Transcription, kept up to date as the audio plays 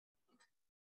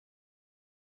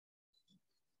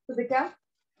तो बेटा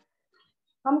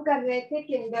हम कर रहे थे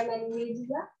किंगडम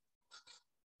एनिमेलिया।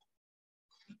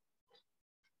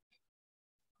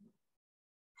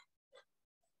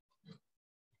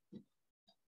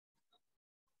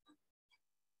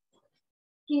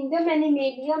 किंगडम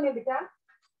एनिमेलिया में बेटा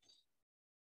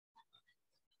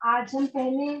आज हम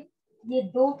पहले ये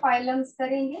दो फाइलम्स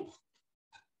करेंगे।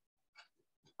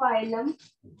 फाइलम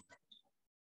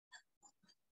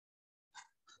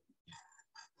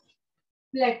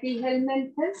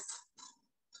प्लेटीहेलमिन्थस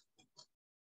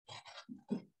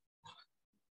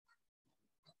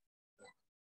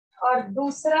और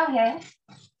दूसरा है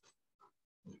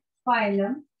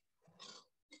phylum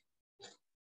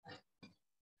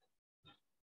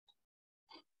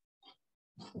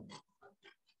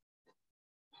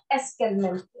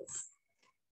एस्केलमेंथस।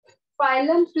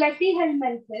 Phylum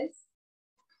प्लेटीहेलमिन्थस,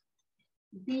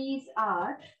 these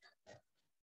are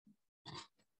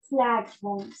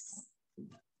flatworms.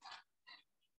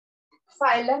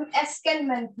 Phylum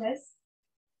Escalmenthus,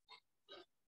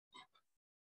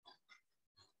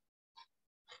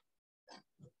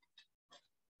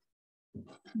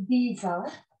 these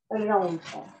are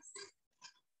roundworms.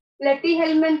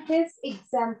 Platyhelminthes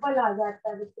example आ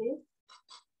जाता है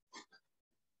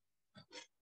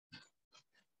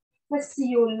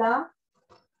Fasciola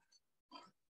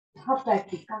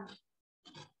hepatica.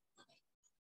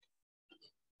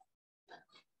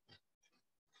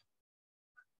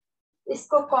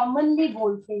 इसको कॉमनली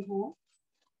बोलते हैं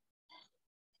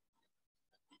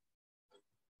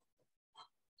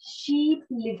sheep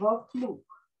liver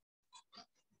fluke.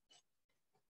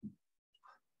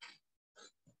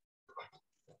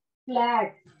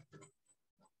 Flat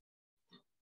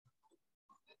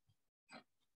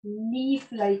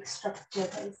leaf like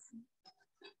structure है इसमें।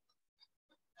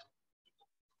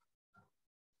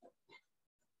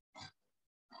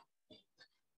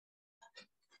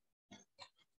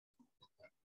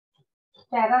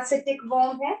 Parasitic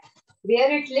worm है।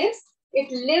 Where it lives?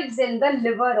 It lives in the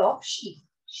liver of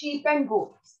sheep and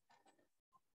goats.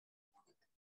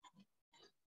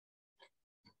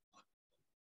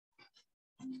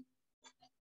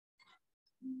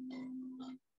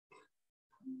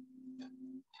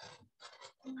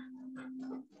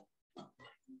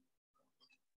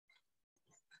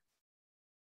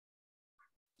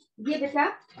 ये बेटा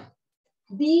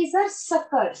these are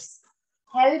suckers,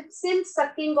 helps in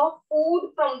sucking of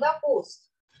food from the host.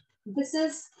 This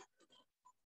is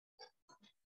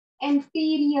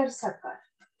anterior sucker.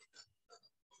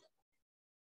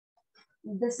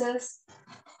 This is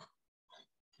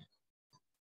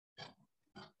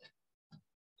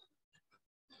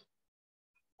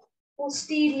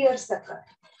posterior sucker.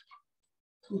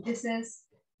 This is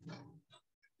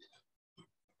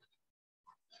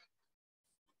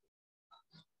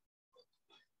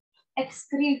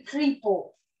excretory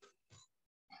pore.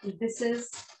 This is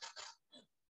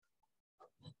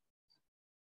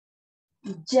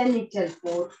genital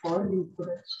pore for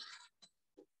reproduction.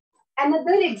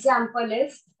 Another example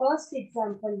is, first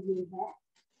example ये है,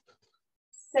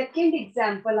 second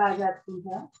example आ जाती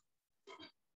है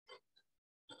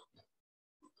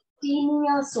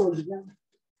Tinea solium.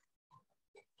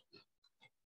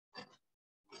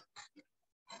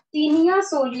 Tinea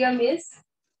solium is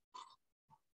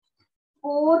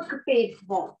pork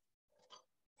tapeworm.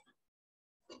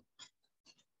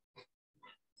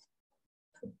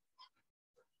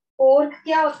 Pork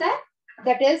क्या होता है?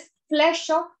 That is flesh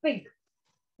of pig,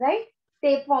 right?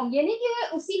 Tapeworm ये नहीं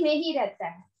कि उसी में ही रहता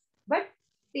है, but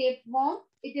tapeworm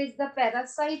it is the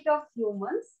parasite of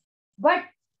humans, but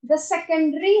the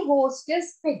secondary host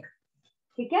is pig,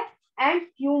 ठीक है? And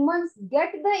humans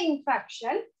get the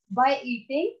infection by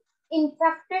eating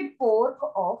infected pork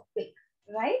of pig,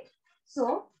 right?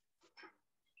 So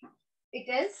it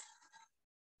is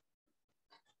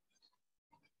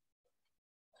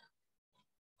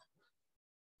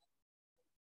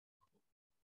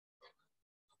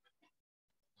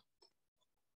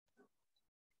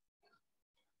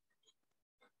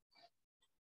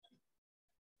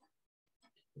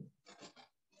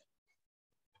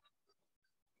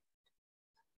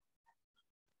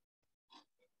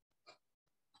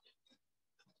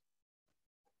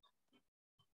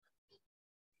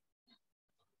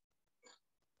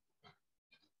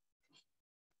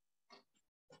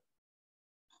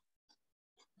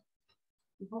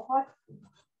बहुत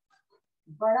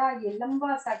बड़ा ये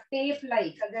लंबा सा टेप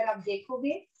लाइक, अगर आप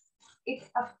देखोगे it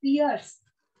appears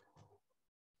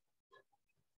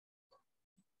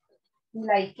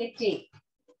like a tape.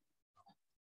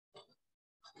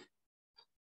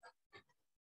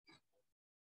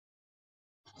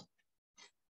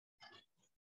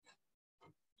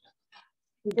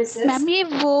 This is ma'am ये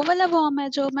वो वाला वॉर्म है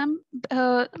जो मैम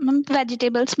मैम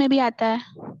वेजिटेबल्स में भी आता है।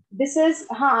 दिस इज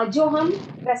हाँ, जो हम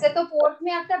वैसे तो पोर्क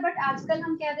में आता है, बट आजकल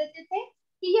हम क्या देते थे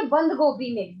कि ये बंद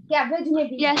गोभी में, कैबेज में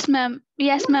भी है यस मैम, है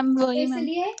यस ना। मैम, तो वही मैम।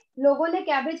 इसलिए लोगों ने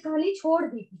कैबेज खानी छोड़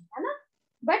दी थी, है ना।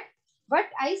 बट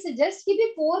बट आई सजेस्ट कि भी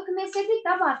पोर्क में से भी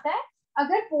तब आता है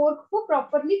अगर पोर्क को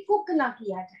प्रॉपरली कुक ना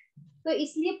किया जाए। तो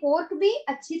इसलिए पोर्क भी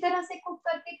अच्छी तरह से कुक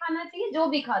करके खाना चाहिए, जो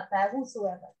भी खाता है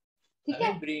whosoever, ठीक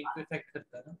है। ब्रेन को इफेक्ट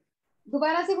करता है ना।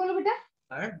 दोबारा से बोलो बेटा।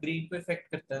 ब्रेन को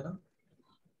इफेक्ट करता है ना।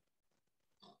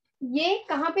 ये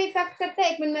कहाँ पे इफेक्ट करता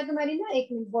है? एक मिनट, मैं तुम्हारी ना, एक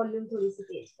मिनट वॉल्यूम थोड़ी सी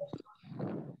तेज कर।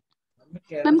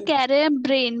 मैम कह रहे हैं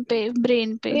ब्रेन पे,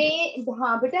 ब्रेन पे। ब्रेन,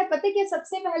 हाँ बेटा, पता है क्या,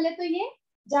 सबसे पहले तो ये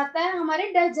जाता है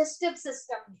हमारे डाइजेस्टिव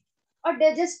सिस्टम में, और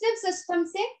डाइजेस्टिव सिस्टम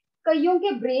से कईयों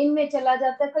के ब्रेन में चला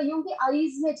जाता है, कईयों के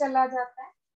आईज में चला जाता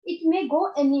है। इट मे गो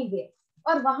एनीवेयर,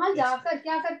 और वहां जाकर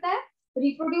क्या करता है,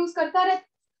 रिप्रोड्यूस करता रहता है,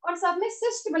 और सब में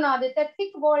सिस्ट बना देता है,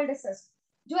 थिक वॉल्ड सिस्ट,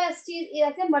 जो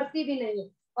ऐसे मरती भी नहीं है।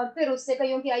 और फिर उससे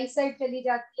कईयों की आई साइट चली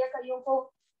जाती है, कईयों को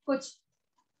कुछ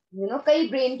कई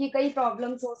ब्रेन की कई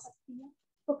प्रॉब्लम्स हो सकती है।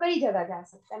 तो कई जगह जा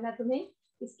सकता है। मैं तुम्हें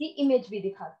इसकी इमेज भी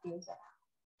दिखाती हूँ जरा,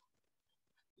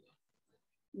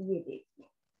 ये देखिए।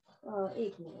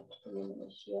 एक मिनट, तुम्हें मैंने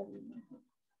शेयर नहीं।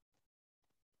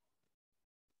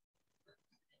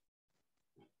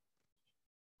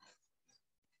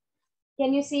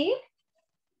 Can you see it?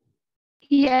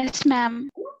 Yes ma'am.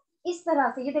 इस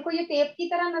तरह से ये देखो, ये टेप की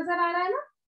तरह नजर आ रहा है ना।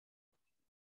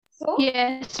 So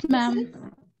yes this ma'am. Is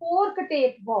pork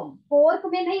tape warm. Pork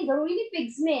में नहीं, जरूरी नहीं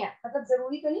पिग्स में है, मतलब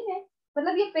जरूरी तो नहीं है,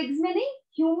 मतलब ये पिग्स में नहीं,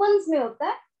 ह्यूमंस में होता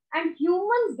है। And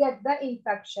humans get the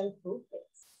infection through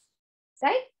pigs,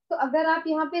 right. तो अगर आप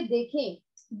यहाँ पे देखें,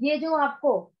 ये जो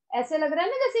आपको ऐसे लग रहा है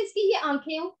ना जैसे इसकी ये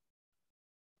आंखें हो,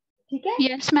 ठीक है,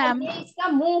 यस और मैम। ये इसका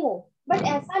मुंह हो, बट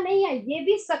ऐसा नहीं है, ये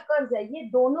भी सकर्स है, ये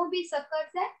दोनों भी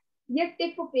सकर्स है, ये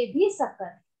टिप पे भी सकर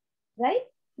है, राइट।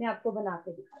 मैं आपको बना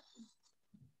के दिखाती हूँ।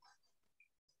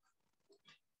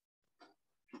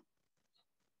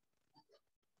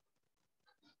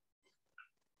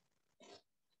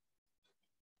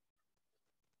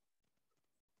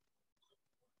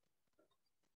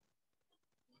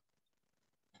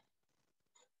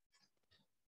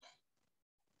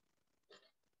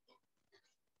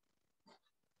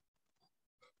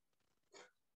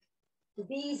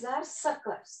 These are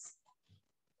suckers,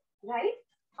 right?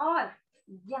 और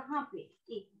यहाँ पे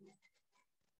एक मिनट,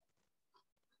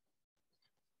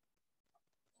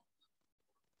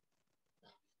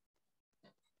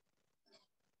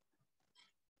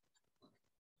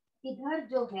 इधर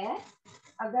जो है,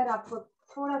 अगर आपको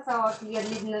थोड़ा सा और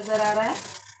क्लियरली नजर आ रहा है,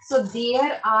 so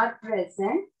there are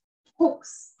present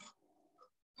hooks.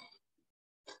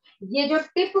 ये जो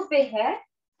टिप पे है,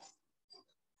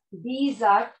 these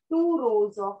are two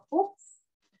rows of hooks,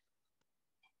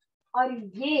 और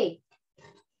ये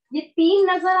तीन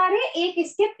नजर आ रहे हैं, एक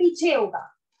इसके पीछे होगा।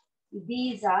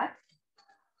 These are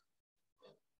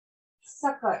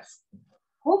suckers.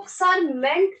 Hooks are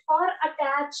meant for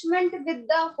attachment with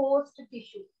the host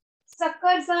tissue.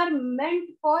 Suckers are meant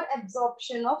for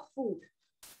absorption of food,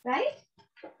 right?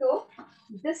 So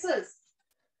this is,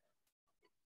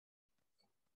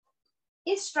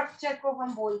 इस स्ट्रक्चर को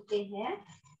हम बोलते हैं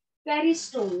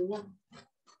पेरिस्टोमियम।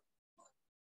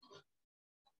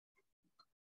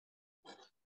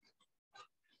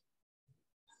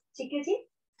 ठीक है जी।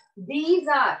 These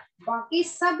are, बाकी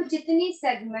सब जितनी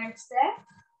सेगमेंट्स है,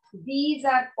 these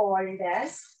are called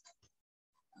as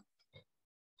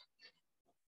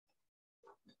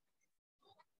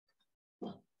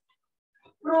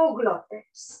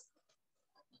proglottids.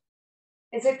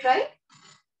 Is it right?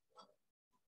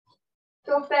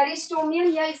 तो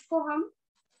पेरिस्टोमियम, या इसको हम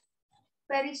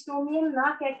पेरिस्टोमियम ना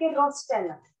कह के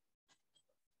rostellum,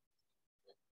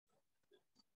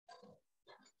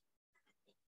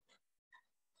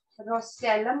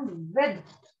 rostellum with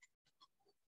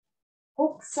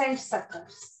hooks and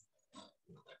suckers.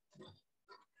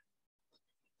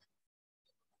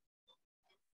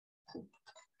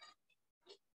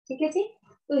 ठीक है जी।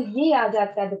 तो ये आ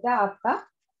जाता है बेटा आपका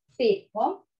टेप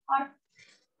फॉर्म। और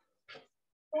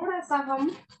थोड़ा सा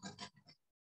हम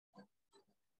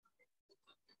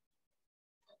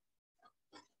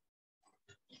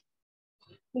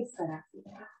इस तरह से,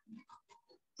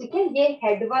 ठीक है, ये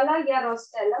हेड वाला या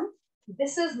रोस्टेलम,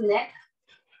 दिस इज नेक,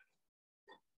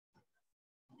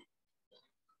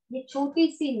 ये छोटी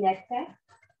सी नेक है,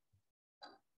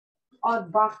 और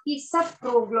बाकी सब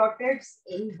प्रोग्लोटिड्स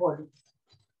इन बॉडी।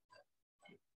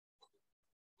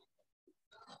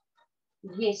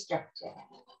 ये स्ट्रक्चर है,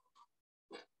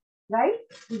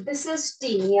 राइट। दिस इज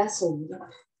टीनिया सोलिया,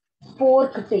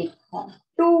 pork tape form,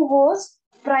 to host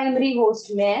primary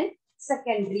host man,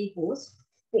 secondary host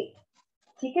pig.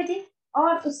 ठीक है जी।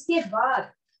 और उसके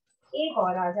बाद एक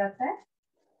और आ जाता है,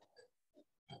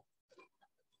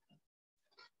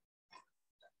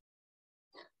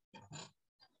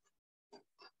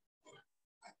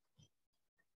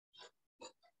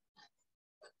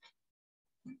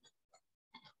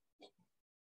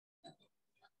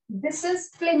 this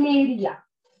is planaria,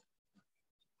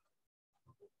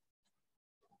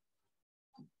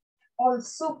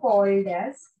 also called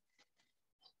as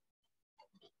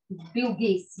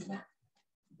Dugacia.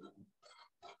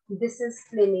 This is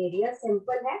Planaria,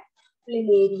 simple है,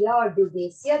 Planaria और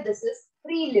Dugacia, this is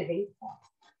free living form.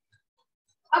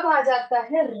 अब आ जाता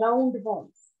है राउंड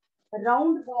वॉर्म्स।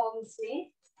 राउंड वॉर्म्स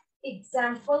में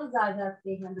एग्जाम्पल्स आ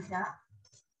जाते हैं बेटा,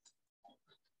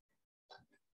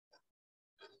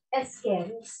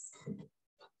 एस्केरिस,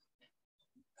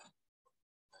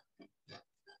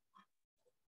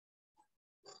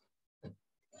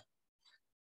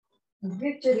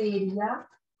 विचरेरिया,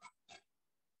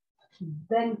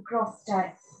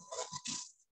 बेनक्रॉफ्टाइस,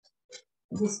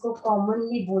 जिसको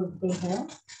कॉमनली बोलते हैं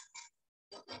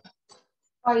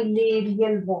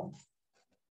filarial warm,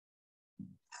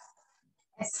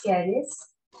 Ascaris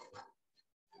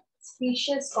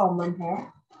species common है,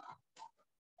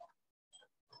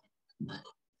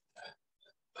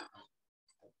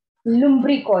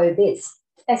 lumbricoides,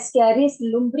 Ascaris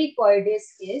lumbricoides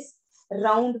is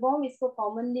round warm, इसको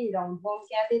कॉमनली राउंड वॉर्म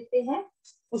क्या देते हैं।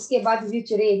 उसके बाद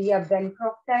विचरेरिया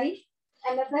बेनक्रॉफ्टाई,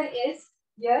 another is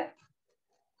your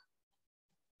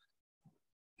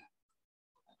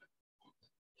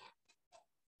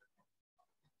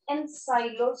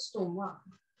एनसाइलोस्टोमा,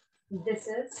 this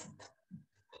is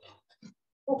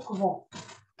hookworm,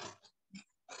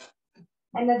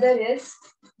 another is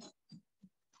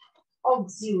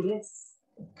oxurus,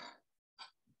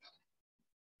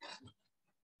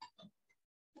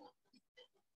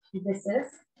 this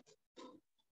is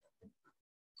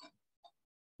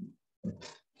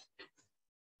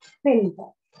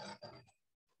pinworm,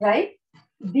 right?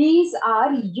 These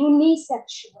are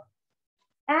unisexual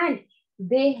and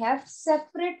they have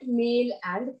separate male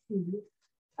and female.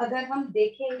 अगर हम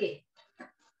देखेंगे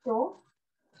तो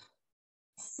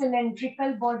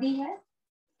सिलेंड्रिकल बॉडी है,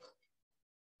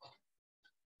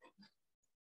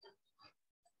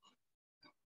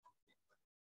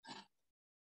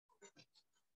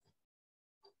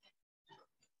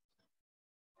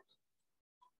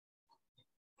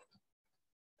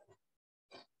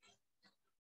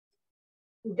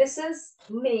 this is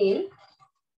male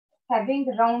having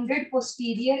rounded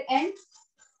posterior end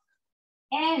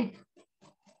and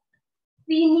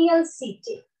pineal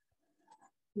setae.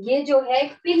 ये जो है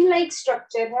pin like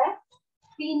structure है,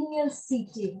 pineal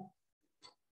सीटे है,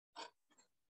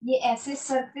 ये ऐसे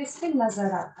सरफेस पे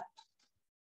नजर आता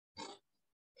है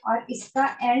और इसका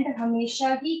एंड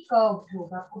हमेशा ही कर्व्ड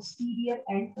होगा, पोस्टीरियर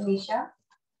एंड हमेशा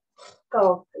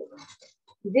कर्व्ड होगा।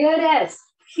 वेयर एज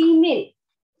फीमेल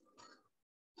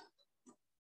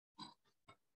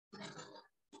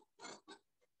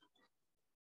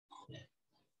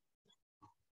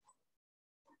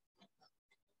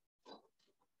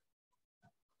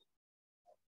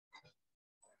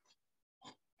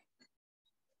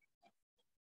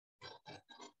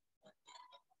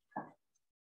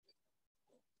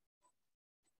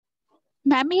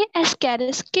मैम ये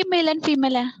एस्केरिस के मेल एंड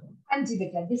फीमेल है? हाँ जी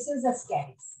बेटा, this is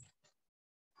Ascaris.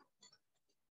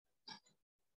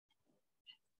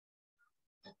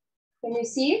 Can you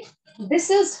see it? This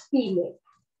is female.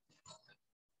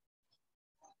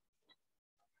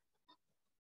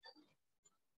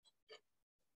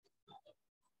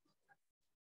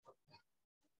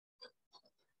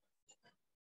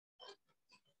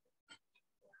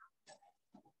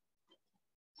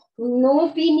 No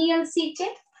pineal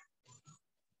setae.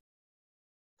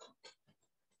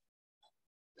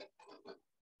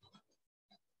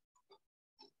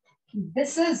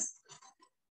 This is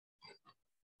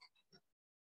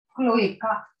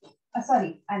cloaca.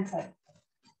 Sorry, I'm sorry.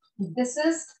 This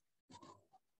is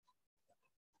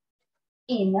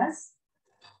anus.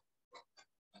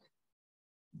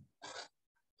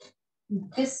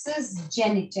 This is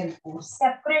genital pore.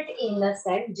 Separate anus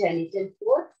and genital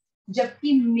pore.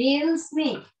 जबकि mails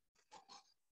में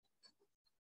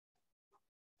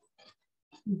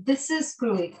this is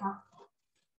cloaca.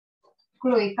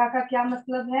 Cloaca का क्या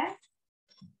मतलब है?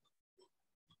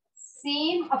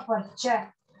 Same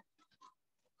aperture,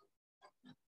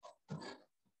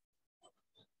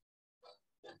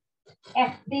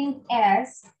 acting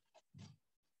as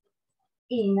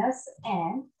anus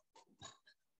and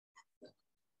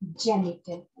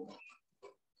genital pore.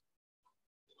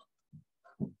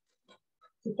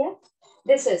 ठीक है,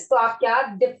 this is, तो आप क्या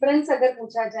डिफरेंस अगर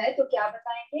पूछा जाए तो क्या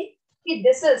बताएंगे कि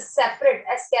दिस इज सेपरेट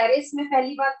एस्कैरिस में।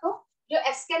 पहली बात तो जो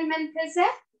एस्केलमेंथिस है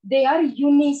they are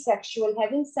unisexual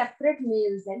having separate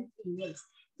mails and females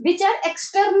which are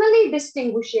externally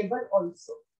distinguishable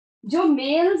also. जो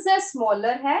मेल्स है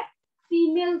स्मॉलर है,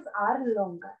 फीमेल्स आर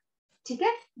लॉन्गर। ठीक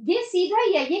है, ये सीधा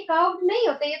ही है, ये कर्व नहीं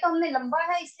होता, ये तो हमने लंबा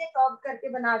है इसलिए कर्व करके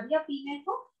बना दिया फीमेल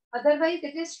को, otherwise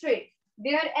it is straight.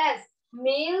 Where as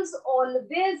mails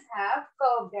always have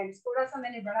curved ends, थोड़ा सा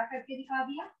मैंने बड़ा करके दिखा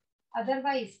दिया,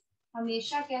 अदरवाइज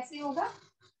हमेशा कैसे होगा,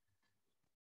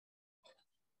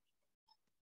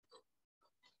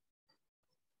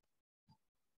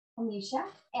 हमेशा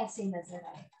ऐसे नजर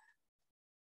आएगा।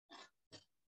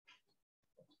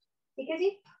 ठीक है जी,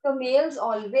 तो mails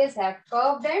always have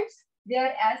curved ends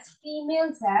where as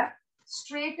females have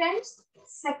straight ends.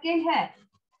 Second है,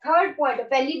 थर्ड पॉइंट,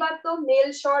 पहली बात तो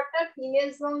mail shorter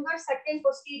females longer, second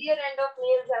posterior end of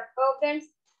males have curved ends,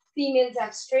 females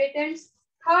have straight ends.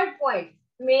 Third point,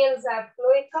 mails have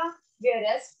cloaca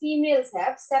whereas females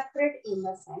have separate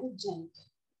anus and genital,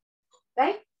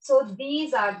 right? So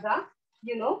these are the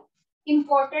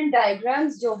important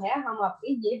diagrams जो है हम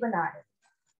आपके ये बना रहे हैं।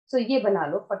 So ये बना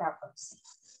लो फटाफट से,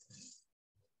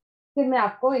 फिर मैं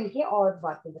आपको इनके और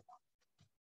बातें बताऊं।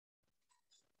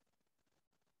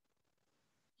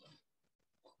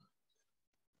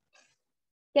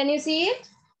 कैन यू सी इट,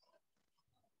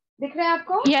 दिख रहा है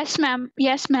आपको? Yes ma'am,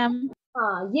 yes ma'am.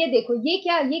 हाँ, ये देखो, ये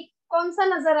क्या, ये कौन सा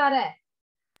नजर आ रहा है?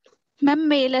 Ma'am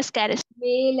mail Ascaris.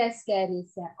 Mail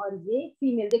Ascaris है, और ये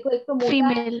फीमेल। देखो, एक तो मोटा है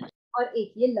फीमेल। और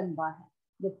एक ये लंबा है,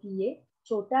 जबकि ये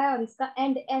छोटा है और इसका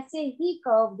एंड ऐसे ही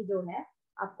कर्व्ड जो है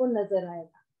आपको नजर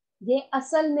आएगा। ये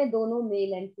असल में दोनों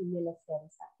मेल एंड फीमेल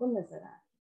एस्कैरिस आपको नजर आ रहा है।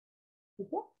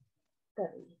 ठीक है,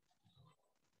 करिए।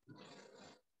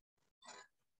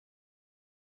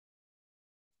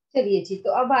 चलिए जी,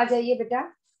 तो अब आ जाइए बेटा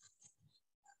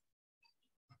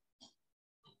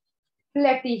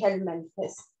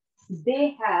प्लेटीहेलमिन्थस। दे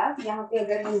हैव, यहाँ पे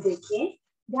अगर हम देखें,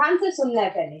 ध्यान से सुनना है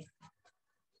पहले,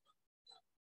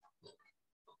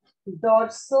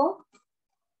 dorso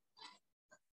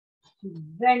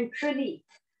ventrally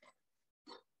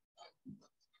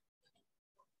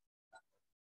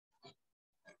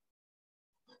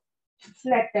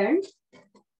flattened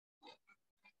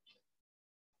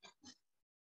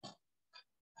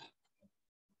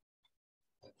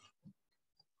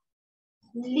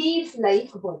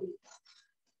leaf-like body.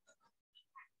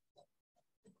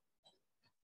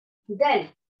 Then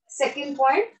second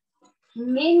point,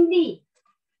 mainly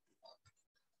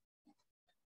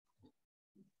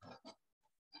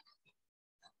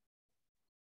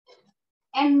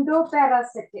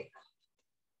endoparasitic.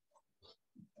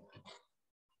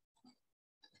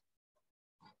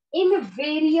 In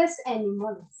various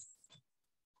animals,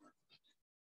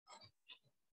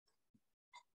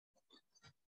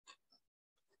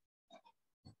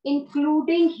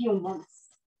 including humans.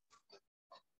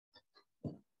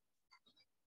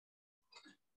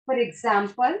 For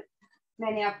example,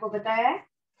 मैंने आपको बताया है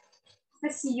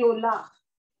फिसियोला,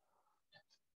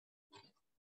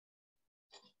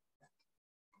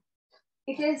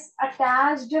 it is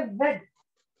attached with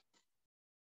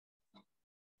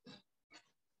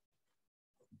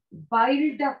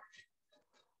bile duct.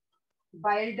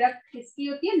 Bile duct किसकी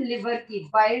होती है? लिवर की।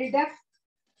 bile duct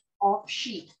of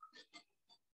sheep.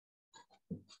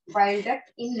 Bile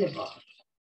duct in liver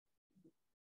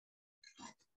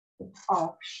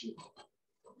of sheep.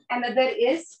 Another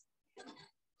is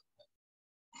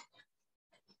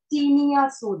Taenia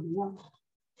sodium.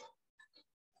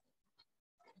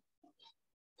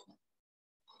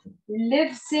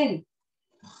 Lives in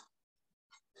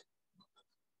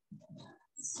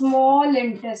small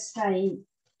intestine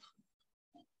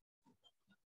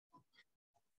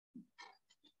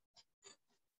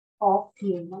of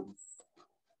humans.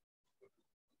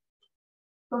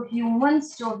 तो humans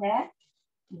जो है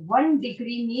 1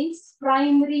 degree means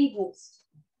primary host.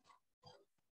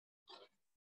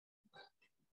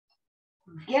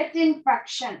 Get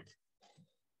infection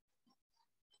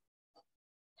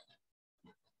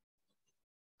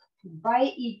by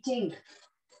eating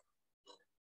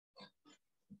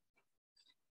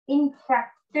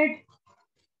infected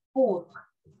pork.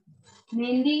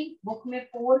 Mainly book में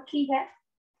pork ही है,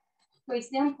 तो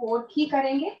इसलिए हम pork ही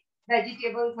करेंगे।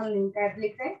 Vegetables हम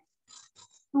लिख रहे हैं।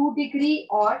 2 degree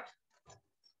और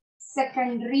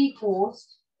secondary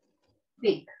host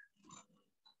pig.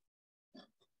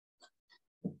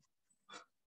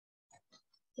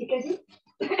 ठीक है जी।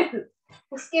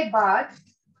 उसके बाद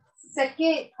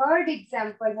थर्ड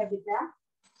एग्जाम्पल है बेटा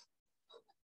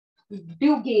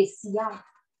ड्यूगेसिया।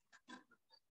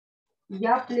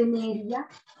 या planaria,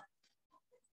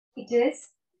 it is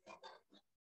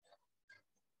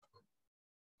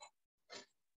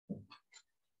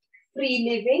free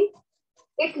living.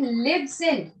 It lives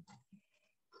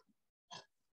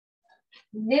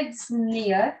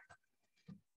near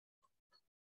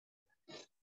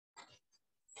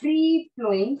free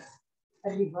flowing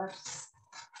rivers,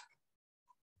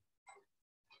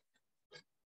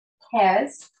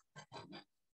 has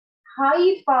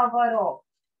high power of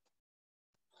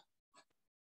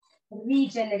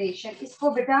regeneration. इसको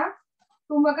बेटा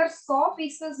तुम अगर 100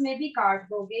 पीसेस में भी काट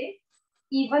दोगे,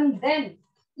 even then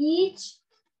each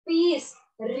piece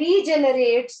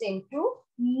रीजेनरेट्स into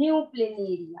new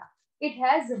planaria. It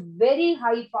has very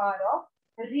high power of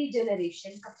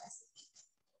regeneration capacity.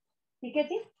 ठीक है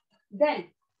जी. देन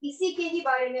इसी के ही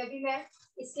बारे में, अभी मैं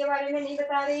इसके बारे में नहीं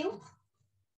बता रही हूँ,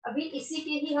 अभी इसी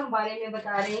के ही हम बारे में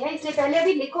बता रहे हैं. इससे पहले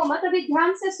अभी लिखो मत, अभी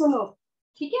ध्यान से सुनो,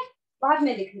 ठीक है, बाद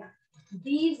में लिखना.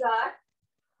 These are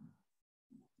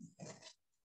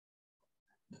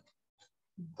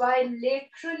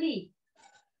bilaterally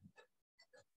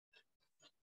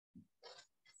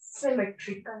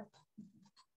symmetrical.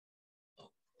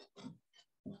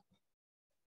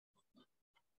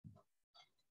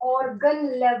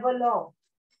 Organ level of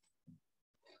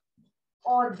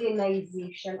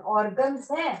organization.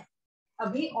 Organs है,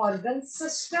 अभी organ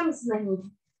systems नहीं.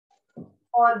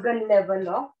 Organ level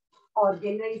of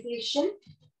organization.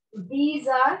 These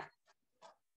are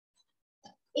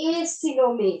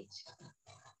acylomate,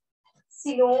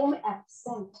 coelom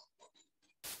absent,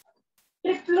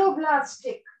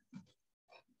 triploblastic.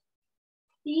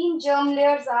 3 germ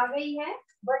layers आ गई हैं,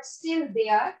 but still they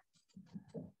are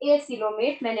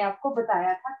acylomate. मैंने आपको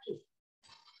बताया था कि.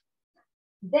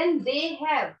 Then they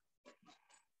have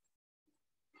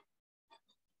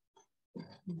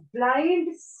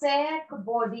blind sac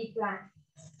body plan.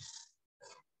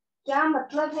 क्या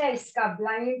मतलब है इसका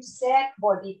ब्लाइंड सैक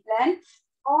बॉडी प्लान?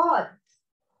 और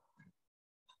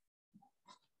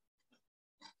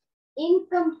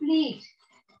इनकम्प्लीट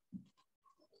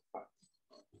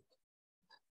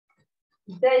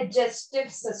डाइजेस्टिव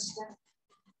सिस्टम.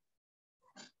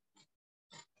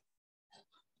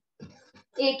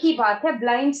 एक ही बात है,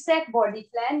 ब्लाइंड सैक बॉडी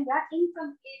प्लान या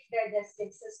incomplete digestive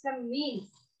system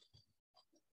means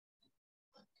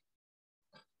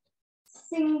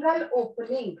single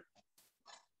opening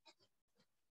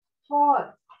for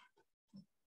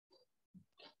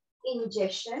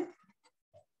ingestion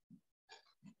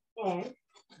and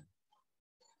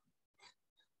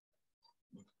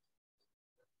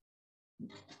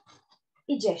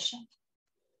egestion.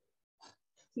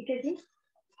 ठीक है जी.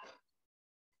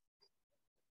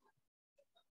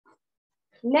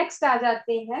 नेक्स्ट आ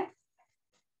जाते हैं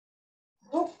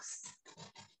hooks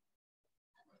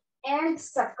and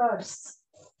suckers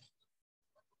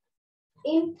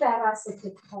in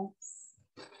parasitic forms.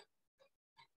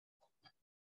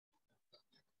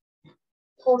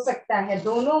 हो सकता है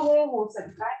दोनों हो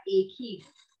सकता है एक ही.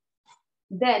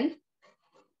 देन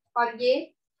और ये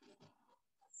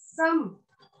some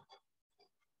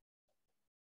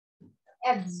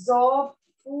absorb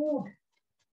food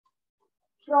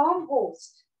from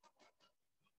host.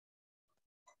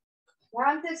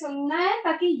 ध्यान से सुनना है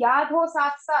ताकि याद हो,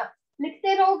 साथ साथ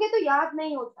लिखते रहोगे तो याद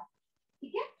नहीं होता.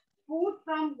 ठीक है. Food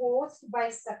from host by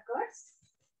suckers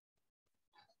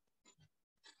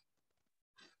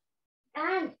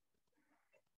and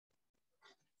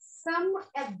some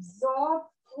absorb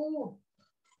food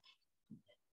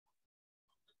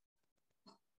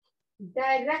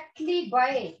directly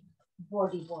by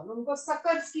body wall. उनको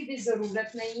suckers की भी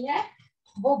जरूरत नहीं है,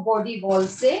 वो body wall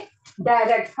से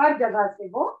डायरेक्ट हर जगह से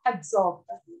वो absorb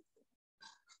कर लेते.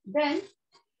 Then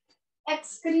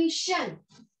excretion,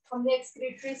 हमने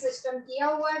excretory system किया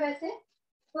हुआ है वैसे,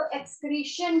 तो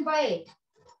excretion by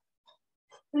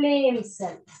flame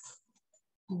cells,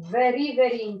 very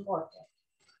very important.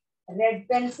 Red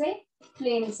pen से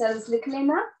flame cells लिख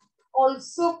लेना.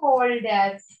 Also called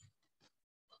as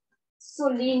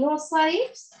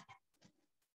solenocytes,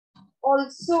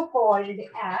 also called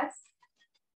as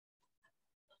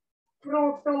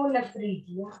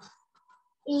protonephridia.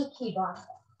 एक ही बात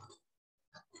है.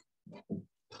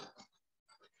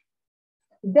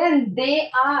 Then they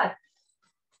are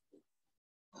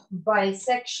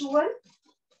bisexual.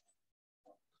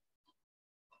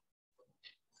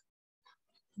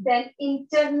 Then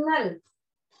internal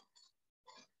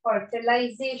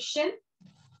fertilization,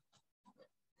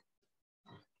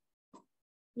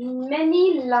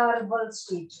 many larval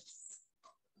stages,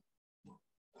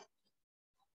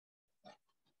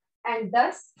 and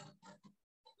thus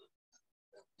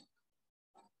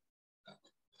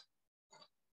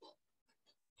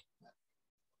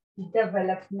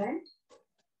development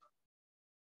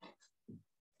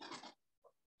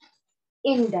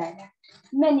indirect,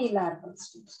 many larval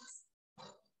stages,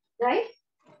 right?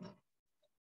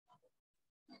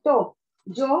 तो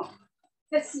जो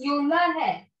Fasciola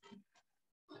है,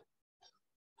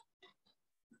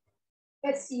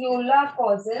 Fasciola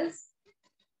causes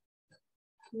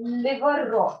liver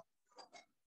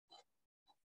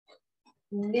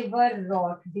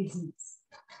rot disease.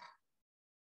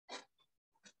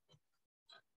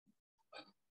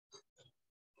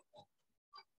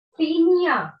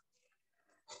 Tinea,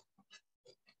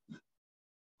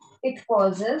 it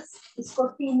causes, इसको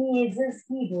teniasis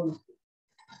ही बोलते,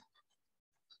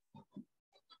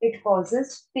 it causes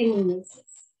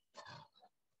teniasis.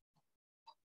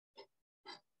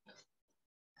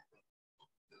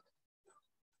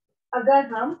 अगर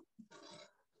हम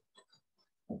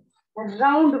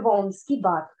round worms की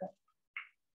बात करें,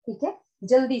 ठीक है,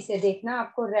 जल्दी से देखना,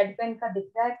 आपको रेड पेन का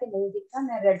दिख रहा है कि नहीं दिख रहा,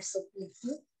 मैं रेड से लिखती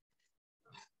हूँ।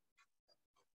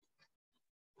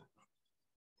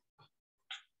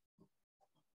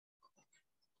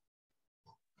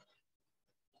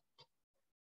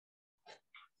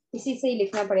 इसी से ही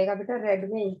लिखना पड़ेगा बेटा, रेड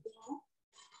में ही।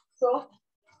 So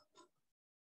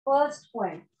first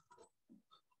point,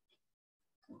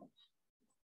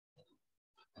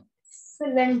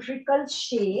 cylindrical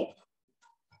shape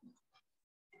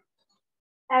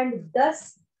and thus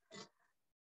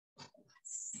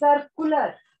circular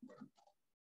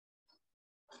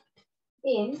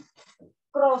in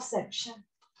cross section.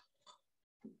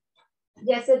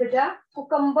 जैसे बेटा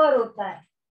कुकम्बर होता है,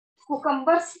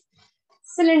 कुकम्बर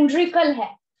सिलिंड्रिकल है,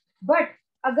 बट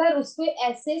अगर उसपे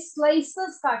ऐसे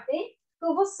स्लाइसेस काटे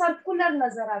तो वो सर्कुलर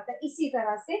नजर आता है। इसी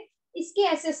तरह से इसके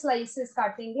ऐसे स्लाइसेस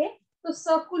काटेंगे तो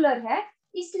सर्कुलर है,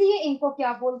 इसलिए इनको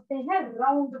क्या बोलते हैं,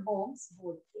 राउंड वॉर्म्स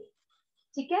बोलते हैं।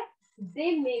 ठीक है,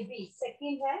 दे मे बी,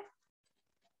 सेकेंड है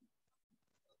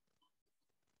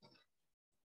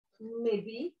may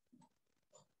be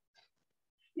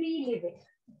free living,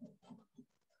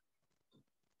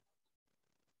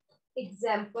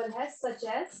 example है सच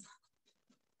एज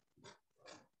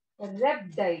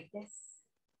रेप्टाइटिस।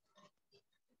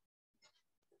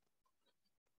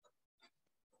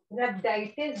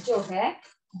 रेप्टाइटिस जो है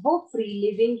वो फ्री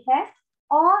लिविंग है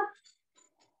और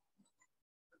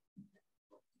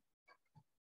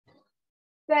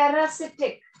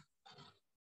parasitic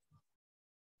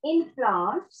in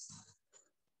plants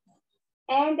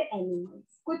and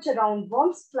animals. कुछ राउंड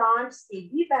वॉर्म्स प्लांट्स के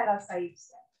भी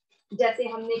पैरासाइट्स है। जैसे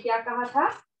हमने क्या कहा था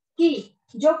कि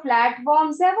जो फ्लैट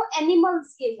वॉर्म्स है वो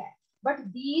एनिमल्स के है, but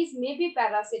these may be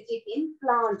parasitic in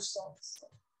plants also.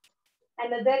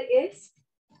 Another is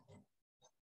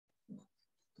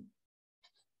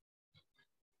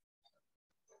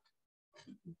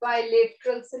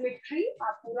bilateral symmetry,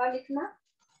 आप पूरा लिखना।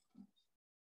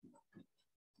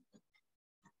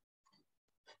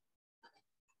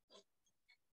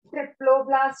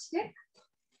 Triploblastic,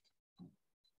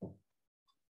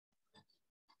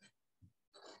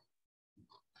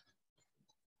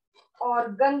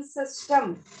 organ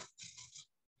system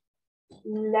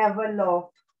level of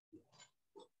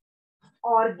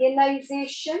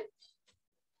organization।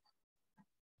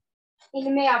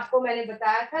 इनमें आपको मैंने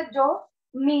बताया था जो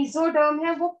मीजोडर्म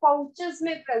है वो पाउचेस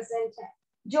में प्रेजेंट है,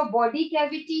 जो बॉडी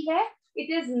कैविटी है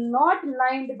it is not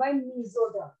lined by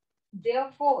mesoderm,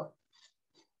 therefore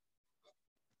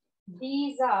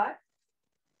these are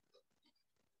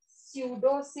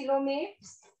pseudocoelomates,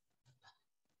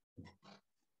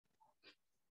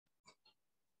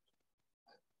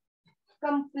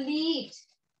 complete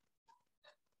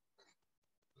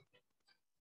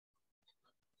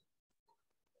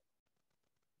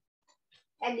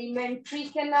alimentary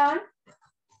canal,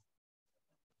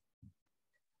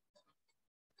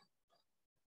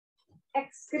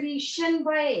 excretion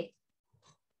by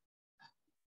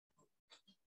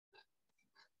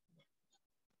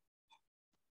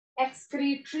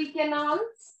excretory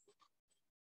canals,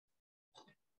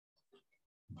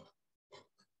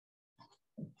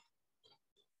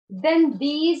 then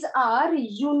these are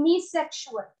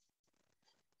unisexual।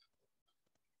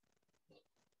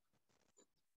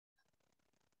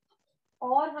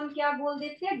 और हम क्या बोल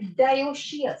देते हैं,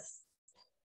 dioecious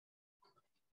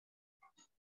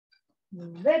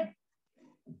with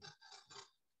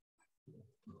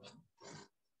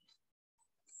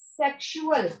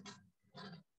sexual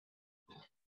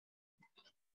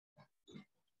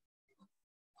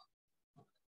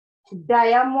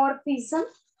diamorphism,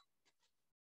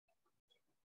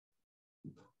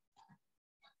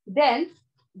 then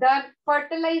the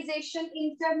fertilization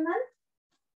internal,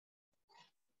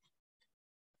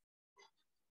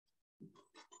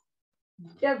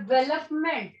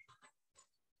 development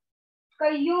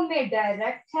कईयों में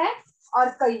direct है और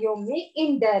कईयों में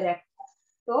इनडायरेक्ट है,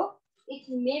 तो it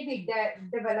may be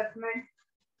development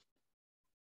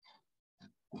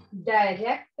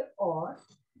direct और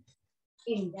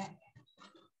इनडायरेक्ट।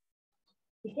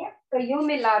 ठीक है, कईयों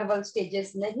में लार्वल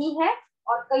स्टेजेस नहीं है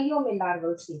और कईयों में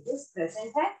लार्वल स्टेजेस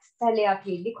प्रेजेंट है। पहले आप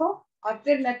ये लिखो और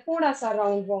फिर मैं थोड़ा सा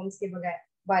राउंड वॉर्म्स के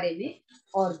बारे में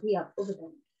और भी आपको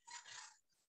बताऊंगी।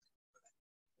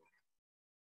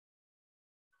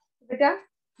 बेटा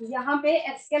यहाँ पे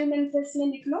एस्केल मेंथिस में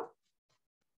लिख लो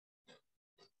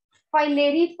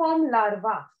फाइलेरिफॉर्म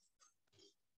लार्वा,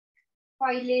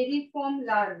 फाइलेरिफॉर्म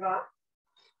लार्वा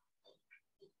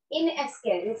इन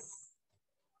एस्केरिस,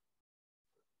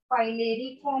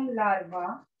 फाइलेरिफॉर्म लार्वा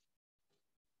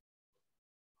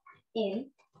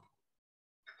इन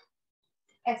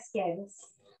एस्केरिस।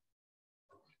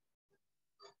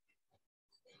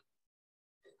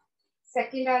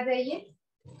 सेकंड आ जाइए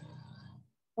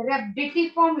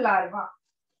रेब्डिटिफॉर्म लार्वा,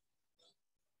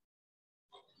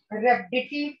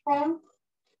 रेब्डिटिफॉर्म,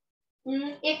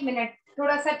 एक मिनट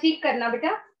थोड़ा सा ठीक करना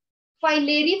बेटा,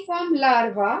 फाइलेरिफॉर्म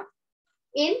larva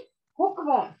in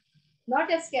हुकवॉर्म,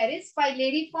 not Ascaris,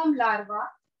 फाइलेरिफॉर्म larva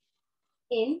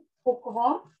in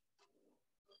हुकवॉर्म।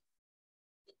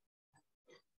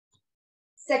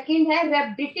 Second है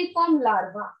रेब्डिटिफॉर्म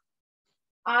लार्वा,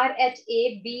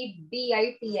 RHABBITI,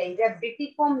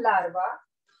 रेब्डिटिफॉर्म लार्वा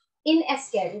इन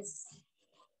एस्केरिस,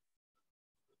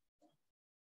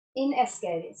 इन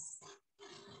एस्केरिस।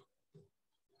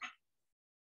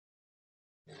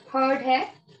 थर्ड है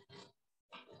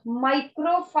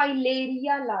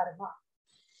माइक्रोफाइलेरिया लार्वा,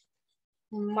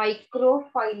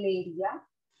 माइक्रोफाइलेरिया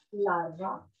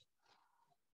लार्वा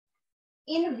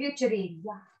इन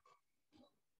व्यूचरेरिया।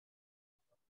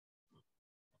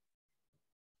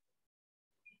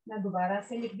 मैं दोबारा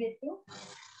से लिख देती हूँ,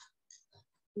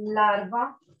 लार्वा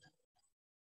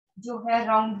जो है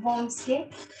राउंड वॉर्म्स के,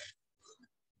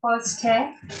 फर्स्ट है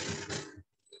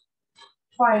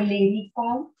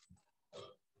फाइलेरिफॉर्म,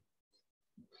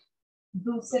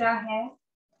 दूसरा है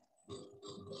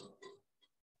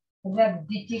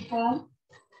रेब्डिटिफॉर्म,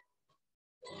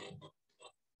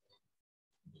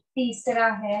 तीसरा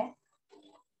है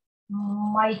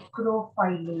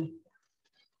microfilaria.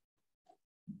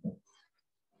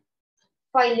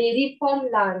 फाइलेरिफॉर्म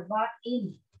larva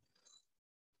in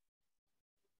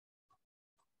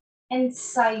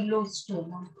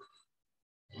Ancylostoma,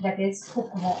 that is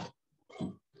hookworm.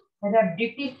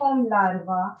 Rhabditiform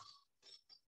larva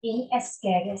in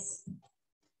Ascaris,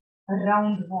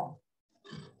 roundworm.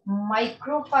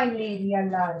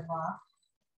 Microfilaria larva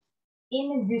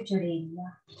in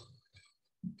Butyraria,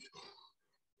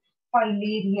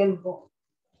 filarial worm.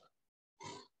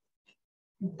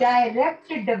 Direct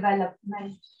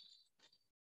development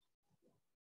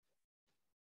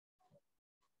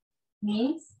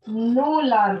means no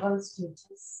larval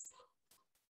stages.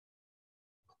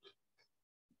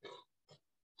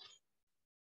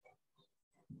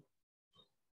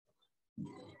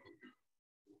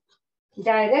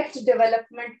 Direct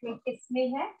development में किसमें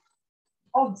है,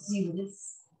 ऑक्सियस,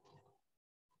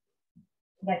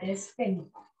 that is fin.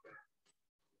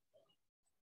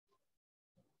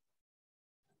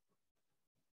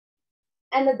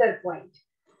 Another point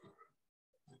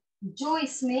जो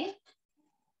इसमें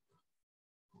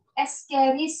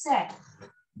Ascaris है,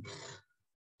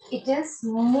 it is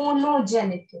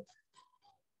monogenetic,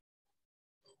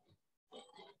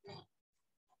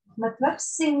 मतलब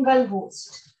single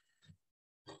host.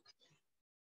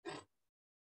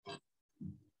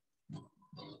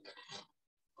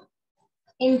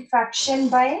 Infection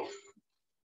by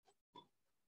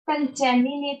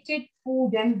contaminated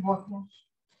food and water.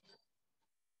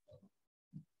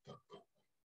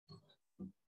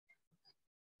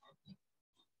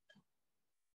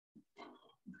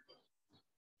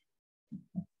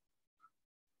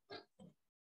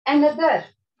 Another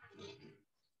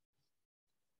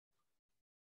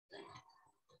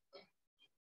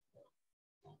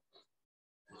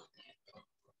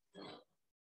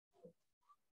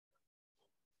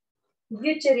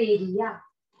Wuchereria.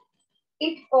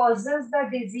 It causes the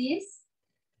disease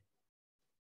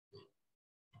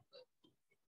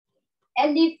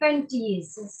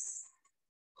elephantiasis.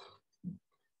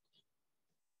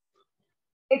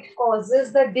 It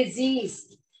causes the disease,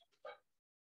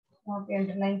 वहाँ पे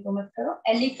underline तो मत करो,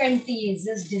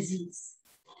 elephantiasis disease.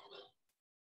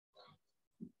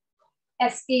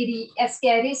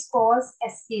 Ascaris cause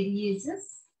ascariasis.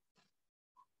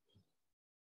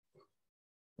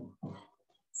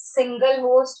 Single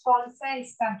host कौन सा है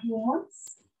इसका, humans.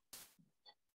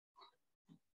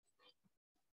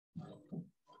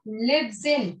 lives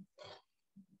in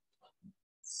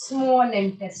small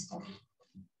intestine.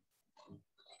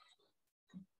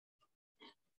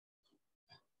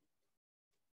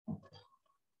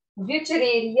 Which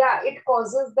area it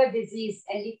causes the disease?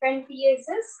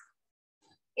 Elephantiasis.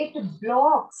 It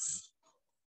blocks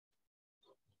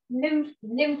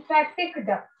lymphatic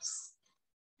ducts.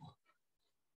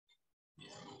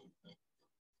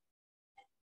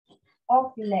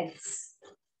 Of legs.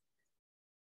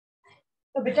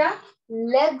 तो बेटा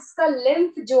लेग्स का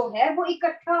लिम्फ जो है वो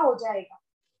इकट्ठा हो जाएगा,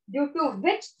 due to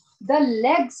which the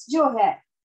legs जो है,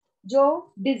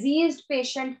 जो डिजीज्ड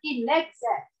पेशेंट की लेग्स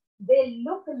है, they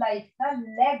look like the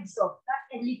legs of the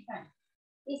elephant,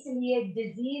 इसलिए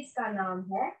डिजीज का नाम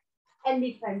है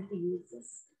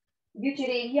एलिफेंटियासिस।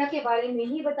 ब्यूचरेरिया के बारे में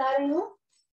ही बता रही हूँ,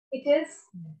 it is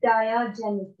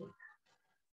डायाजेनेटिक,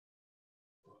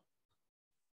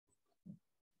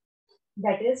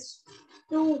 that is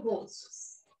two hosts.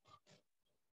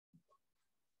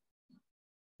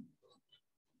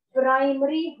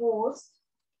 Primary host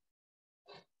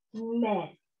man,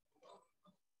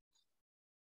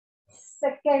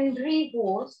 secondary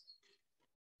host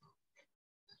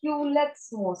Culex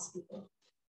mosquito.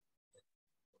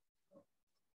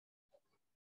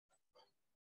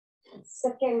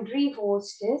 Secondary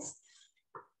host is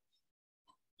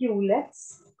Culex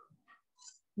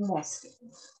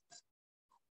mosquito.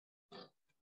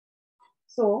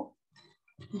 So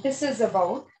this is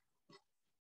about,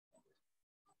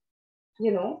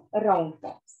 round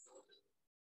forms.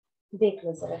 देख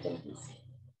लो जरा जल्दी से।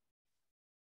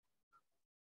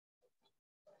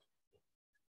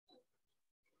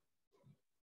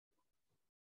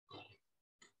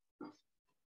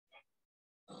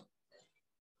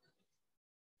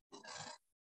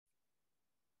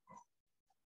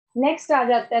 नेक्स्ट आ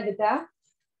जाता है बेटा,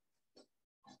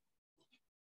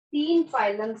 3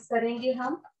 फाइलम्स करेंगे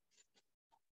हम।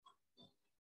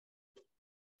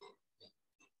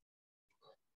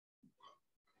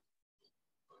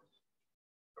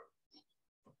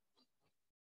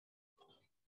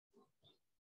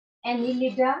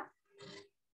 Annelida,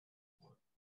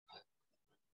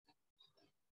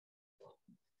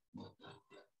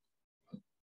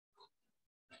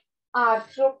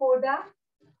 arthropoda,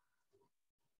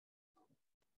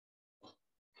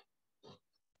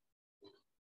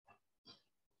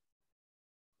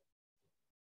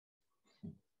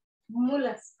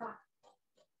 Mollusca.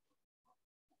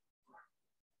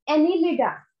 Annelida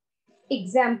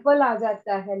example आ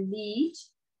जाता है लीच,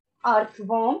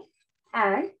 अर्थवॉर्म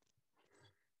एंड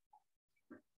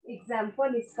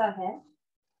एग्जाम्पल इसका है,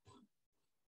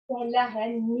 पहला है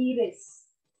नीरिस।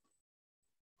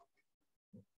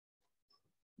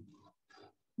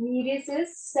 नीरिस इज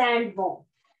सैंडवॉर्म।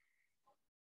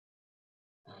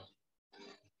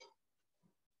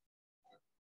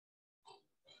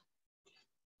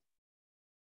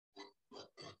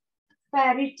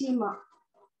 पैरिटीमा,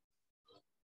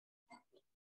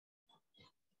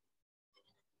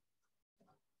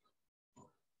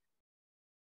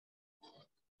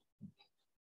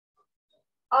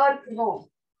 अर्थवॉर्म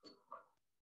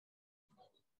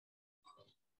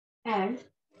एंड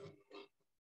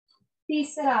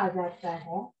तीसरा आ जाता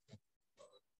है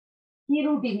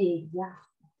Hirudinaria.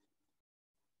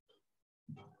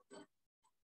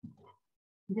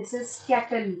 This is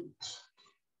cattle Leach,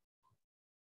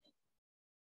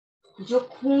 जो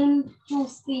खून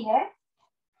चूसती है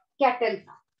कैटल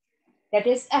का, दैट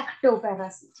इज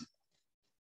एक्टोपैरासिट।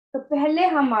 तो पहले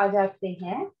हम आ जाते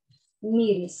हैं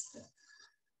नीरिस पे।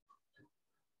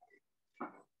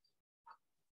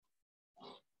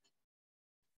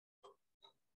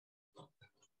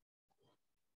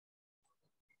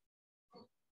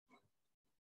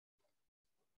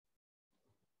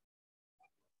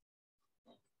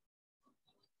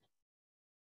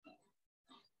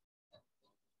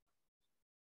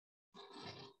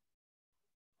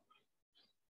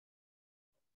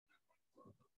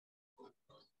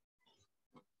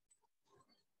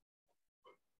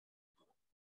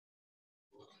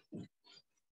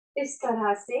 इस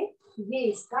तरह से ये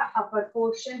इसका अपर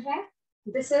पोर्शन है।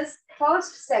 This is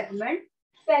first segment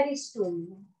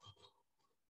peristomium.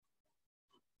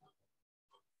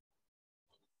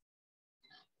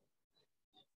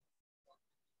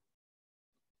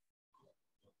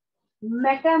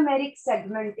 Metameric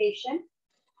segmentation,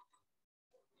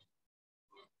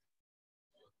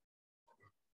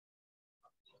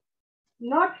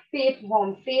 not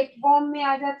tapeworm. Tapeworm में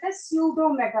आ जाता है pseudo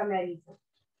metamerism,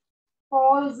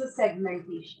 false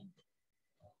segmentation.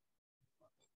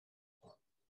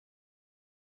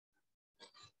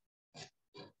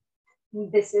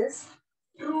 This is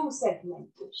true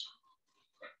segmentation.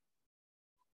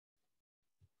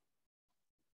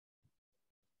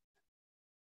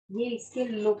 ये इसके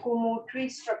लोकोमोटरी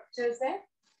स्ट्रक्चर्स है,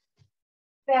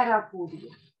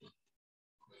 पैरापोडिया।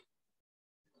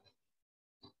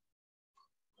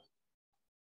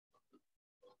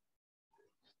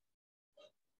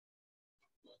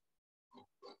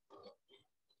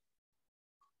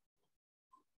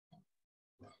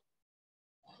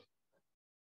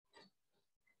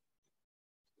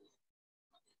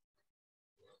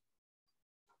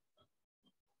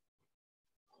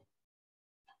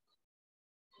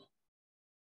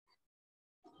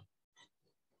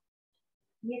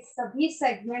 ये सभी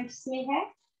सेगमेंट्स में है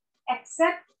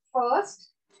accept first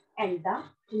and the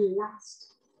last.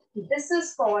 This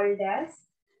is called as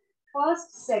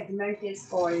first segment is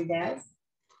called as,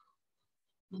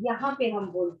 यहाँ पे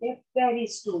हम बोलते हैं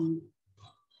पेरिस्टोमी,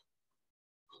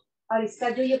 और इसका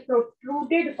जो ये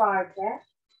प्रोट्रूडेड पार्ट है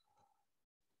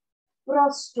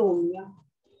प्रोस्टोमिया.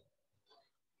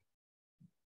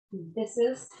 This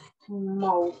is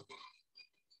mouth.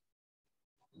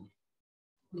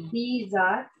 These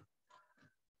are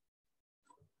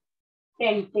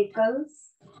tentacles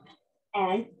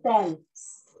and palps.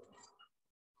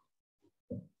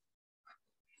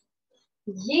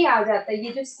 ये आ जाता है,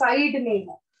 ये जो साइड में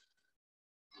है,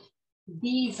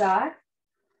 these are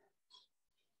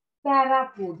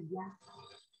parapodia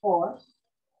for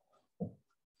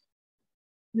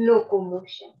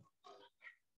locomotion.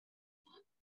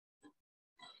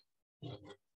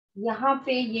 यहाँ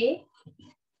पे ये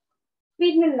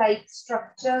पिन लाइक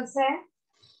स्ट्रक्चर्स है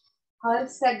हर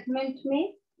सेगमेंट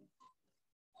में.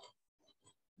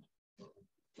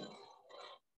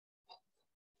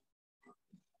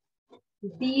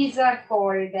 These are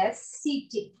called as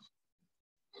setae.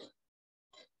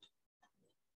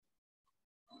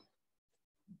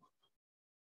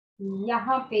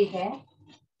 यहाँ पे है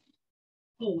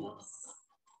penis.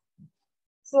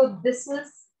 So this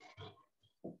is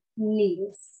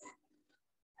nails.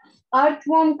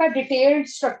 Earthworm का डिटेल्ड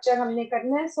स्ट्रक्चर हमने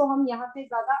करना है, सो हम यहाँ पे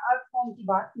ज्यादा अर्थवॉर्म की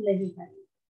बात नहीं करेंगे.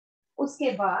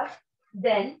 उसके बाद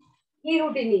then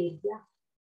Hirudinaria.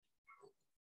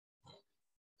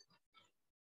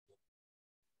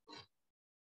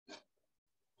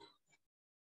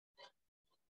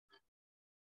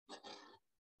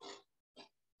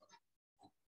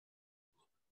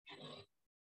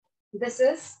 This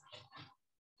is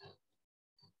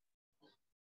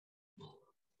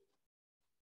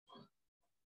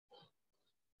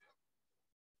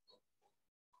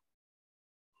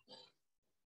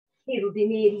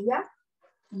Hirudinaria.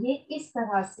 ये इस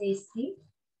तरह से इसकी,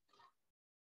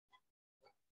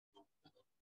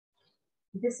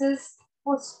 दिस इज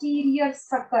पोस्टीरियर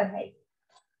सकर है.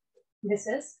 This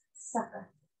is sucker.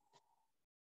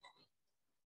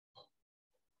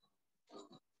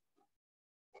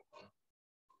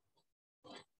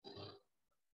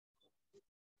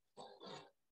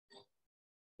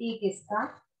 एक इसका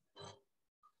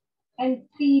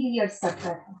एंटीरियर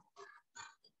सकर है.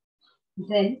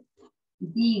 Then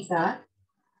these are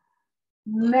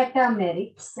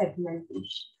metameric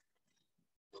segmentation.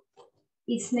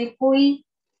 इसमें कोई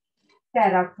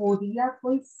पैरापोडिया,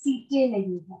 कोई सीटे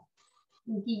नहीं है,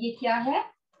 क्योंकि ये क्या है,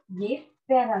 ये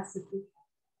पैरासिटिक है.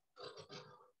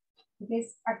 It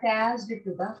is attached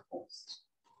to the host.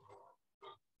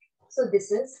 So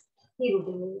this is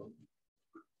Hirudinaria.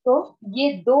 तो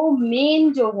ये दो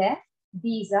मेन जो है,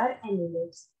 दीज आर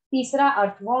एनिमल्स. तीसरा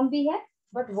अर्थवॉर्म भी है,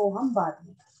 बट वो हम बाद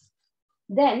में.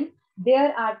 Then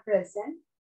there are present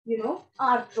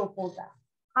arthropoda.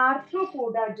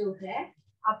 Arthropoda जो है,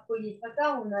 आपको ये पता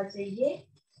होना चाहिए,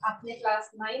 आपने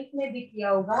क्लास 9th में भी किया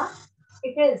होगा.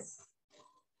 It is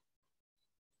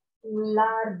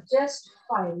largest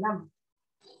phylum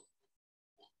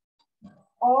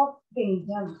of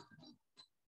kingdom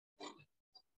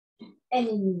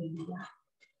animalia.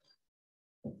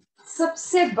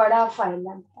 सबसे बड़ा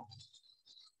फाइलम है.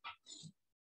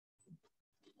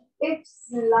 Its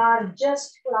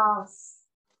largest class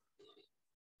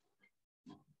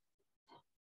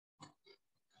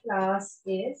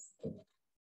is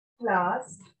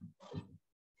class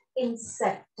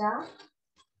insecta,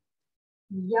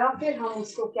 या फिर हम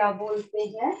उसको क्या बोलते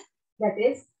हैं, दैट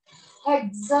इज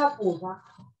हेक्सापोडा.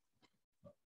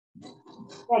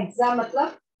 हेक्सा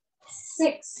मतलब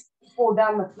 6, पोडा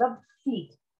मतलब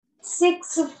फीट.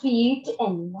 6 feet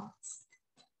animals,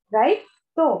 right.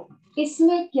 तो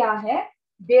इसमें क्या है,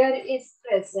 देयर इज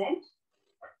प्रेजेंट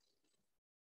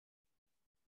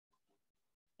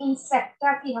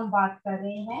इंसेक्टा की हम बात कर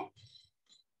रहे हैं.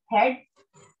 Head,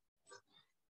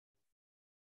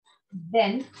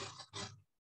 then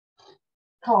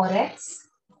thorax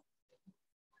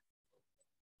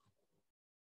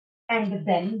and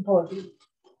then body.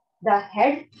 The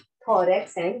head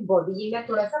thorax and body. ये मैं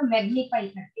थोड़ा सा मैग्नीफाई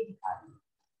करके दिखा रही हूँ।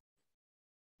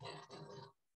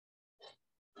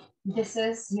 This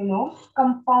is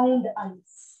compound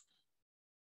eyes.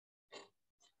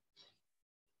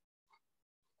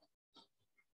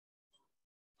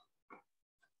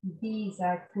 These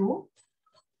are two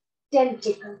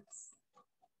tentacles.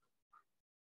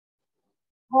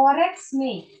 Thorax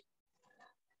में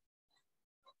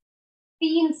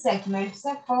 3 सेगमेंट्स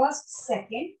है, फर्स्ट,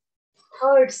 सेकंड,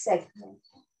 थर्ड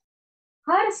सेगमेंट।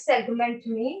 हर सेगमेंट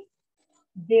में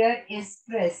there is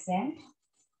present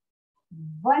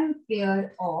one pair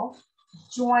of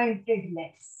jointed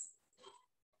legs.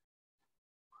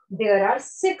 There are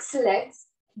 6 legs,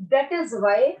 that is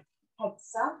why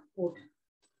hexapod.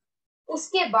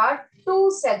 उसके बाद 2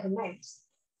 segments.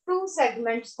 2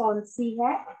 segments कौन सी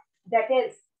है? That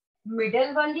is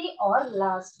middle वाली और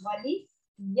last वाली।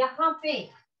 यहाँ पे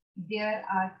there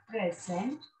are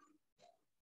present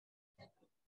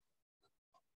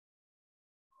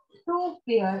 2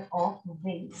 pair of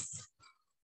wings.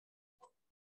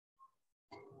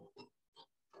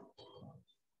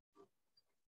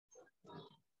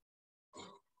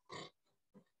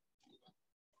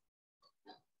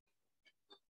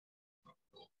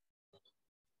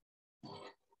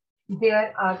 There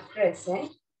are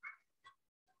present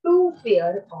 2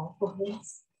 pair of wings.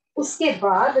 उसके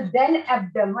बाद then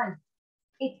abdomen,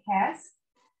 it has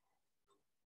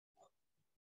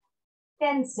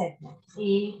 10 segments.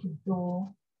 1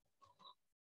 2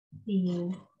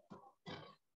 3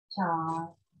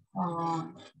 4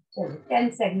 5, चलो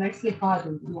 10 segments लिखा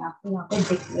दूंगी मैं आपको, यहाँ पे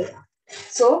दिख लेगा।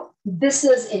 So this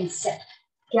is insect.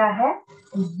 क्या है?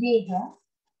 ये है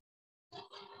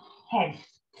head.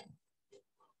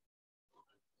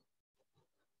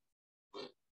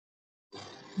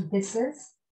 This is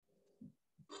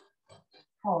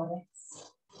thorax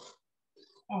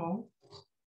and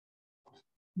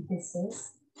this is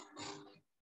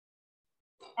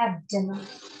abdomen.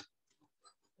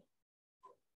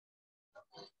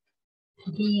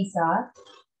 These are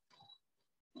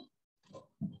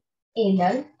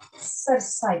anal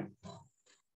cerci.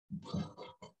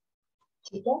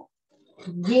 ठीक है,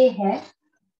 ये है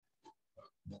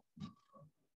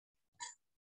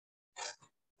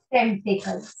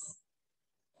tentacles.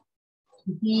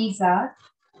 These are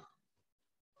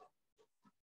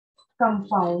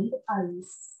compound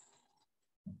eyes.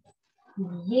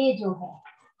 ये जो है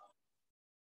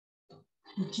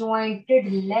jointed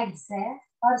legs है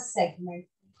और segment.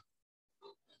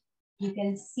 You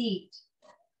can see it.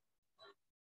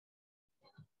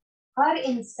 Her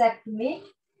insect में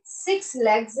 6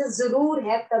 legs जरूर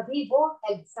है, तभी वो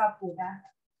हेक्सापोडा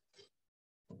है।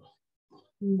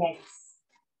 Legs,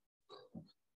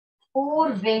 4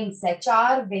 wings है,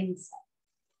 4 wings है।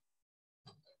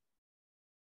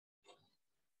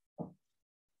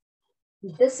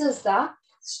 This is the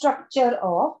structure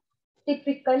of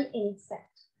typical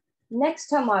insect.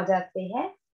 Next हम आ जाते हैं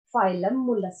फाइलम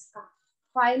मोलस्का।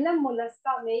 फाइलम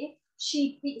मोलस्का में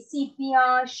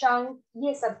सीपियां, शंख,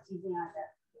 ये सब चीजें आ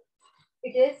जाती है।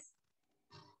 It is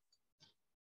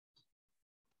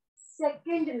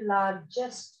second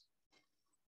largest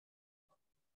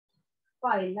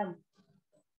phylum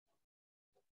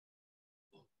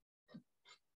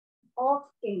of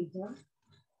kingdom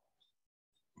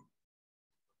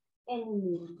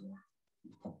animalia.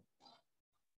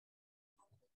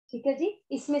 ठीक है जी,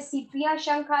 इसमें सीपियां,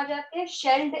 शंख आ जाते हैं।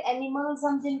 शेल्ड एनिमल्स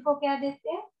हम जिनको क्या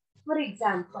देते हैं, फॉर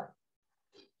एग्जाम्पल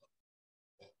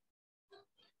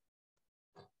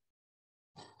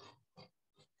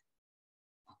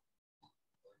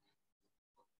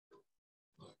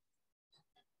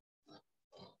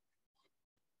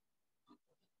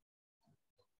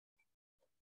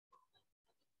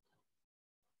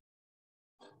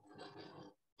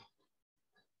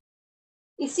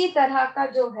इसी तरह का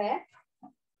जो है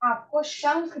आपको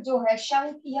शंख जो है,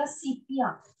 शंख या सीपियां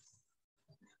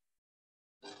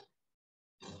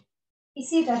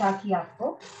इसी तरह की आपको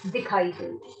दिखाई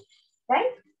देंगी,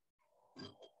 right.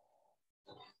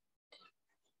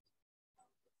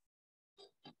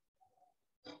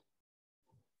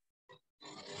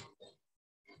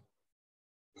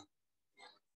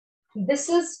 This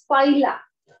is phyla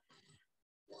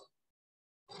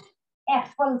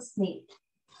Apple snake,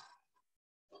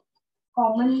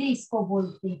 commonly इसको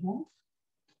बोलते हैं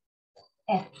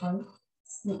एप्पल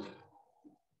स्नेक।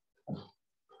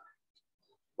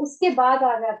 उसके बाद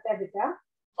आ जाता है बेटा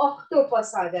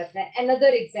ऑक्टोपस आ जाता है।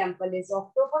 अनदर एग्जांपल इज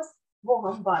ऑक्टोपस, वो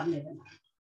हम बाद में बनाएंगे।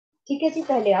 ठीक है जी,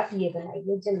 पहले आप ये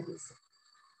बनाइए जल्दी से।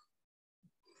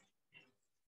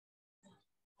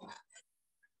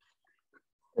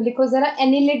 तो लिखो जरा,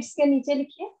 एनिलिड्स के नीचे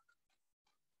लिखिए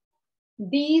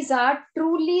These are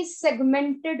truly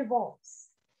segmented worms.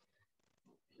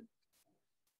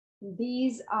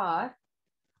 These are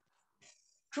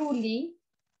truly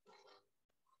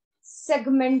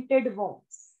segmented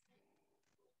worms,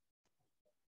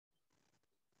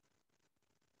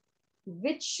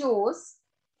 which shows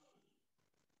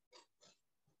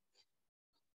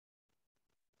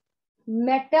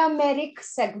metameric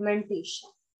segmentation,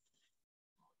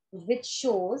 which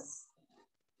shows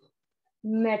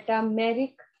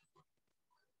metameric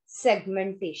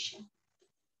segmentation.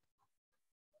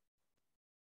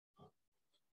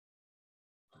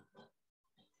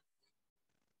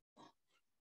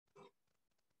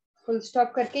 Full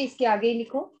stop करके इसके आगे ही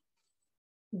लिखो,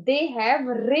 they have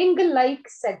ring like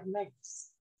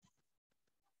segments.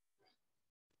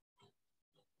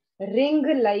 Ring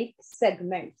like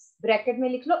segments bracket में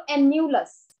लिख लो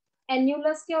एन्यूलस.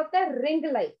 एन्यूलस क्या होता है? Ring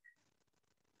like.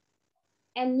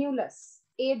 Annulus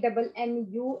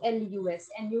ANNULUS.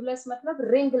 Annulus मतलब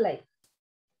ring like.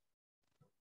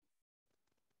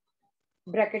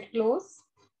 Bracket close.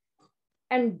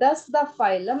 And दस द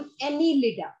फाइलम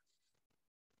एनीलिडा.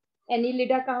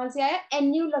 एनीलिडा कहां से आया?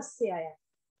 एन्यूलस से आया.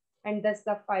 एंड दस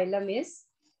द फाइलम इज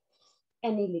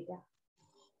एनीलिडा.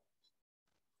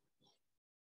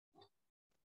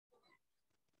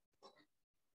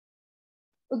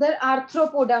 उधर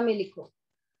आर्थ्रोपोडा में लिखो,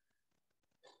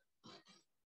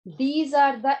 these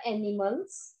are the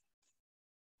animals.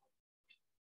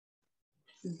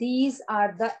 These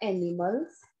are the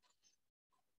animals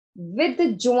with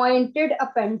jointed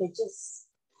appendages.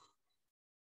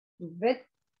 With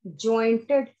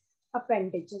jointed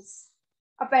appendages.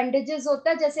 Appendages होता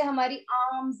है जैसे हमारी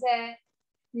arms है,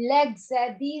 legs है.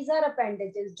 These are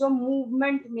appendages जो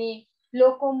movement में,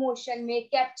 locomotion में,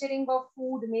 capturing of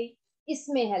food में,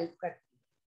 इसमें help करती.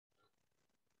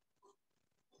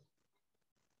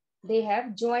 They have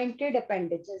jointed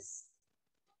appendages.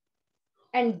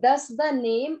 And thus the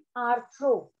name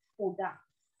arthropoda.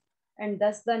 And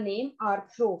thus the name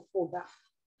arthropoda.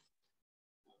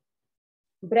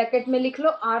 Bracket में लिख लो,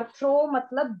 आर्थ्रो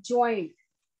मतलब जॉइंट.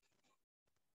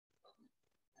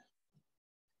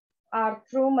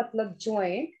 आर्थ्रो मतलब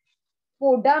जॉइंट.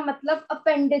 पोडा मतलब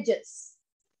अपेंडेजेस.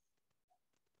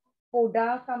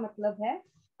 पोडा का मतलब है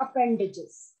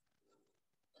अपेंडेजेस.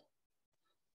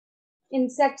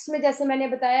 इंसेक्ट्स में जैसे मैंने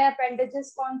बताया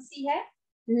अपेंडेजेस कौन सी है?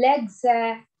 लेग्स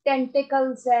है,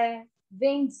 टेंटिकल्स है,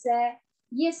 विंग्स है,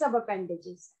 ये सब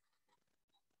अपेंडेजेस.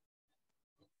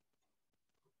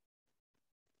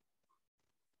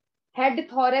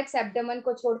 हेड, थॉरेक्स, एब्डोमेन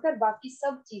को छोड़कर बाकी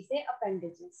सब चीजें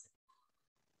अपेंडेजेस.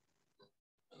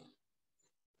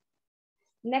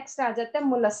 नेक्स्ट आ जाता है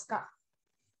Mollusca.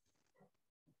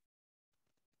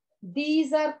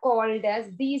 These are called as,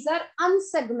 these are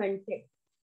unsegmented.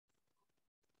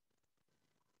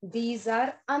 These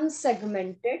are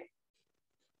unsegmented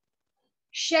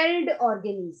shelled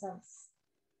organisms.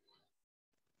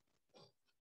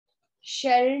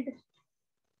 Shelled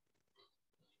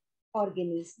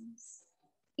organisms.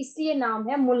 इसलिए नाम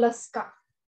है Mollusca.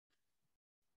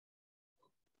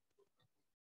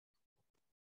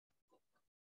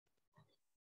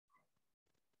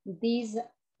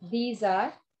 These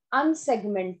are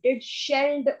unsegmented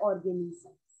shelled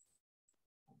organisms.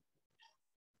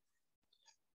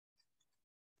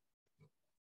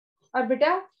 और बेटा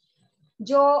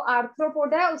जो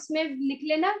आर्थ्रोपोडा है उसमें लिख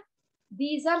लेना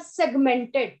these are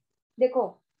segmented. देखो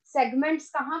सेगमेंट्स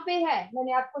कहाँ पे है?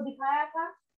 मैंने आपको दिखाया था.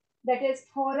 दैट इज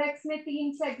थोरेक्स में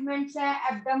 3 सेगमेंट्स है,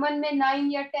 एब्डोमेन में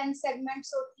 9 या 10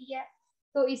 सेगमेंट्स होती है.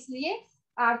 तो इसलिए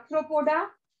आर्थ्रोपोडा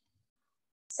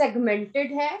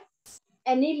सेगमेंटेड है,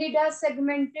 एनीलिडा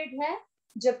सेगमेंटेड है,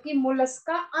 जबकि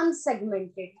मोलस्का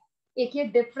अनसेगमेंटेड है. एक ये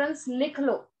डिफरेंस लिख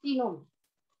लो तीनों में.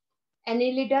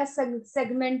 Annelida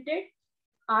segmented,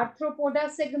 arthropoda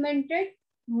segmented,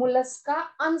 Mollusca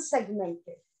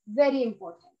unsegmented. Very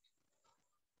important.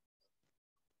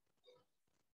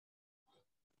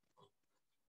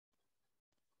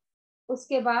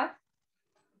 उसके बाद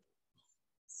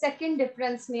सेकंड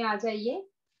डिफरेंस में आ जाइए.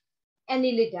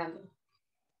 एनीलिडा में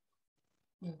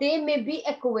दे में बी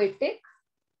एक्वेटिक,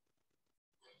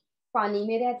 पानी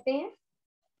में रहते हैं.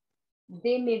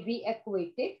 दे में बी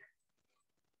एक्वेटिक.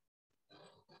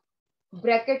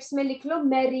 ब्रैकेट्स में लिख लो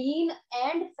marine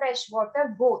and fresh water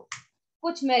both.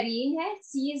 कुछ मैरीन है,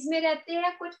 सीज में रहते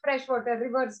हैं, कुछ फ्रेश वाटर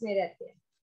रिवर्स में रहते हैं.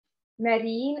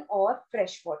 मैरीन और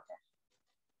फ्रेश वाटर.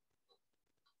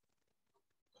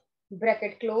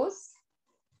 Bracket close.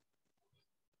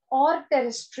 और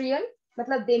टेरेस्ट्रियल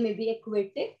मतलब दे में बी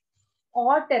एक्वेटिक,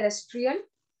 और terrestrial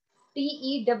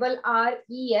TERRESTRIAL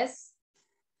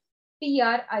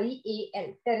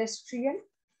terrestrial.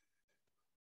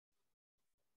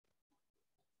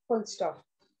 Full stop.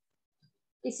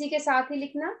 इसी के साथ ही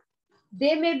लिखना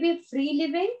दे मे बी फ्री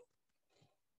लिविंग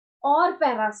और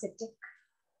parasitic.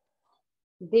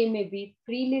 They may be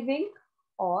free living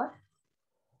और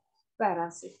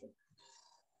parasitic.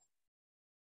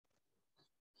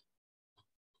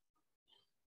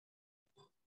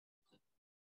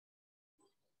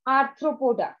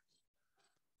 Arthropoda,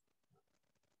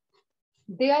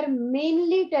 they are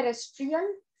mainly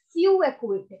terrestrial, few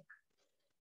aquatic.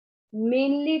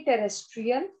 Mainly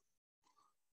terrestrial,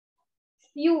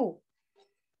 few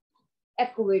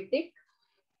aquatic,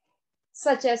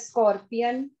 such as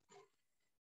scorpion,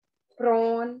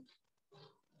 prawn,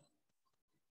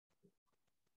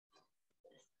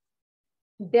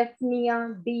 daphnia,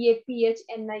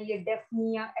 daphnia,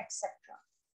 daphnia, etc.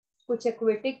 कुछ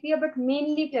aquatic भी है but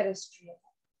mainly terrestrial.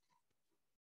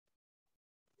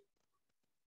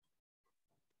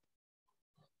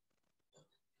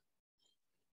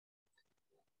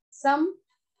 Some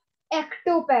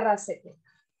ectoparasitic.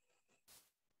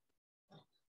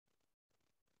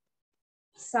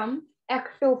 Some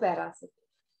ectoparasitic.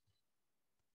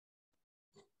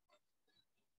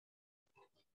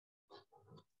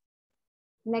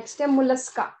 Next है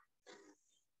mollusca.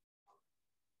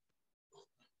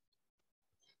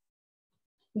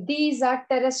 These are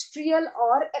terrestrial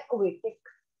or aquatic.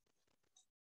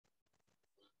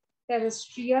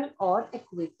 Terrestrial or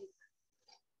aquatic.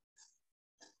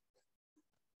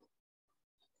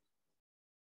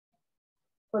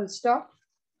 Full stop.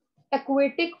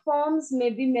 Aquatic forms may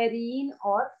be marine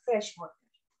or freshwater.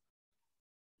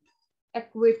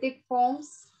 Aquatic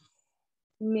forms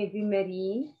may be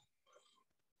marine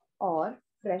or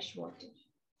freshwater.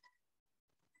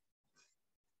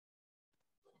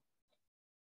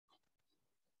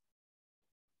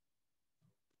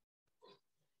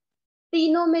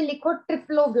 तीनों में लिखो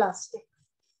triploblastic.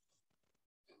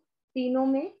 तीनों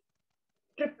में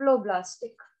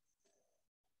triploblastic.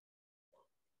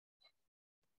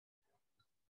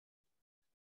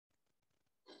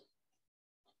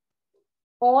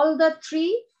 All the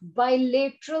three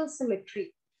bilateral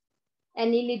symmetry.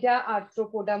 Annelida,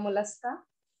 Arthropoda, mollusca.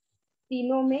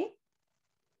 तीनों में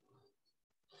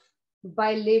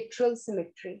bilateral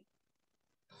symmetry.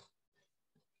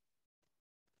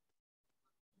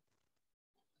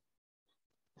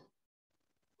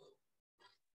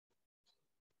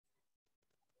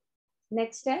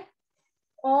 Next है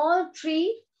all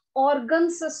three organ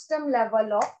system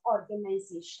level of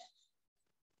organization.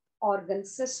 Organ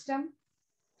system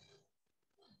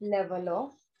level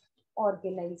of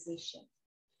organization.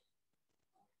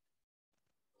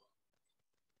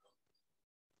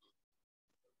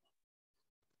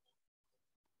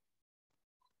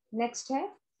 Next है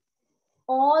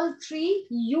all three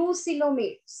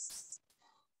eucoelomates.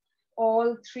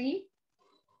 All three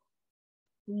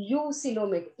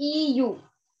eucoelomate. EU.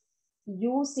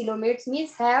 Eucoelomates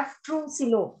means have true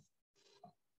coelom.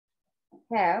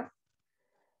 Have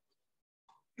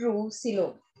true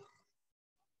coelom.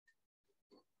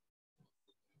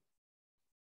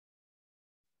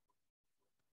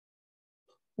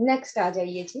 Next आ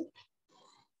जाइए जी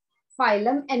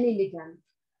phylum Annelida.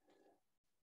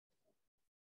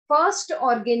 First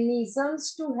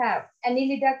organisms to have,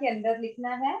 Annelida के अंदर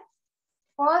लिखना है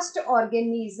first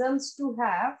organisms to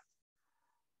have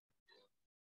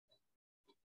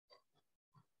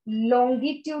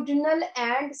longitudinal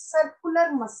and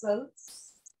circular muscles.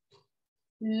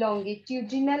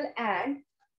 Longitudinal and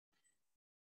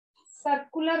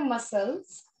circular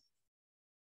muscles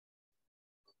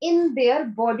in their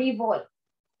body wall.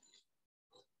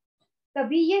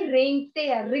 तभी ये रेंगते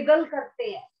हैं, Regal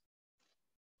करते हैं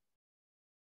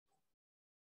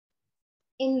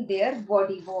in their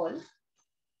body wall,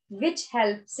 which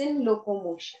helps in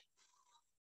locomotion.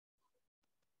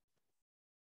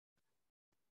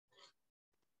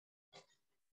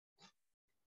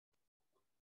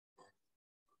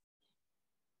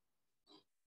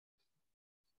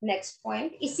 Next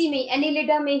point इसी में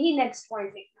एनिलिडा में ही नेक्स्ट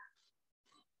पॉइंट लिखना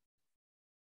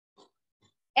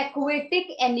aquatic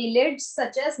annelids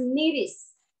such as nereis.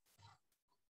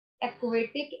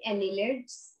 Aquatic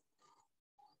annelids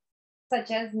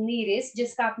such as nereis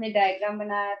जिसका आपने डायग्राम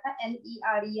बनाया था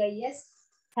NEREIS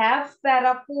have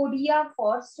parapodia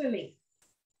for swimming.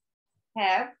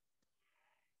 Have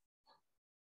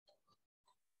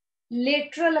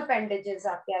lateral appendages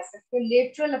आप कह सकते हो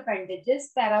lateral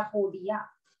appendages parapodia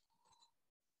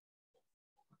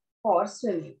for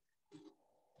swimming.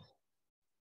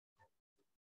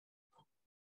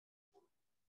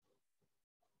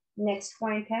 Next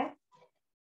point है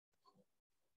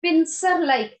पिंसर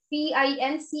लाइक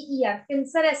PINCER,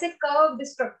 पिंसर ऐसे कर्व्ड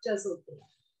स्ट्रक्चर्स होते हैं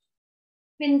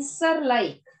pincer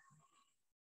like.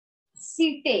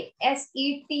 Setae,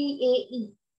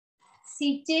 Setae.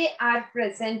 Setae are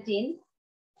present in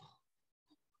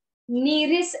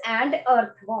Nereis and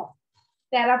earthworm.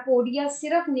 Parapodia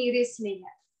सिर्फ नीरिस में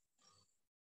है.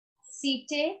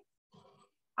 Setae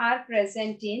are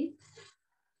present in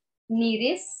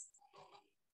Nereis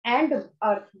and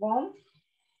earthworm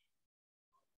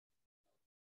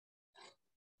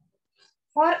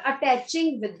for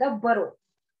attaching with the burrow.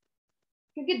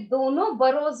 क्योंकि दोनों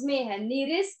बरोज में है.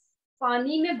 नीरिस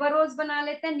पानी में बरोज बना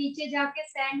लेता है नीचे जाके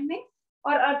सैंड में,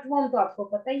 और अर्थवॉर्म तो आपको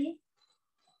पता ही है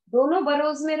दोनों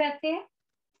बरोज में रहते हैं,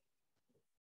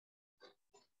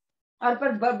 और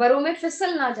पर बरो में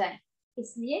फिसल ना जाए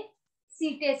इसलिए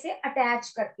सीटे से अटैच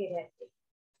करके रहते हैं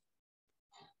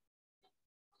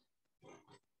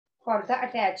for the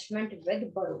attachment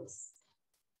with बरोज.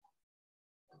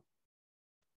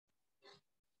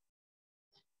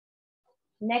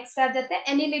 Next आ जाता है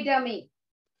एनिलिडा में.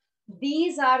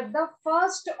 These are the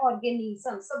first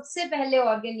organisms. सबसे पहले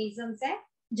organisms है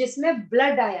जिसमें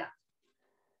blood आया.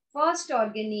 First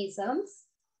organisms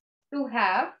to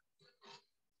have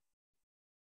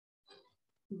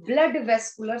blood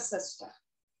vascular system.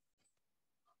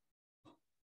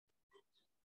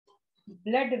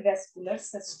 Blood vascular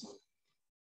system.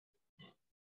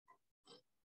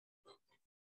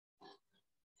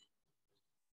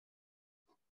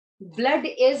 Blood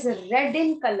is red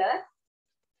in color.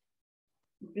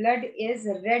 Blood is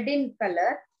red in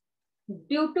color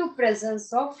due to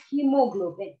presence of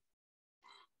hemoglobin.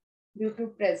 Due to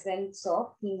presence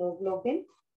of hemoglobin,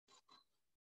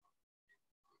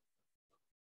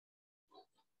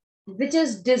 which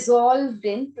is dissolved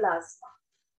in plasma.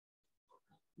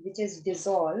 Which is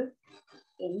dissolved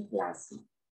in plasma.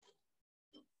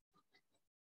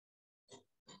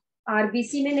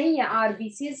 RBC में नहीं है.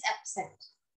 RBC is absent.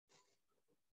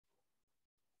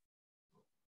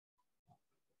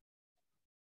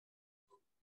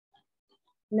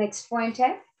 Next point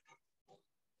है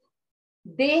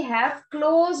they have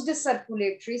closed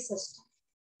circulatory system.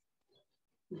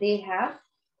 They have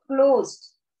closed.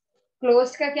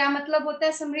 Closed का क्या मतलब होता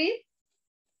है Samreet?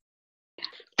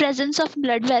 Presence of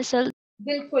blood vessel.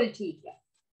 बिल्कुल ठीक है.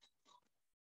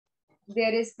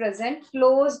 There is present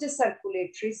closed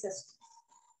circulatory system.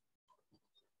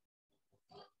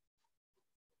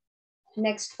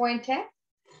 Next point है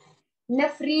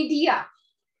nephridia.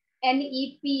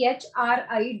 Nephridia.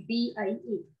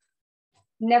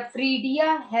 Nephridia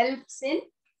helps in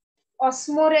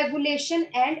osmoregulation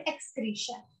and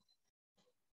excretion.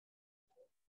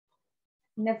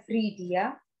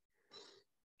 Nephridia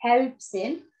helps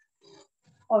in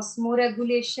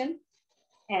osmoregulation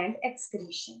and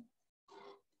excretion.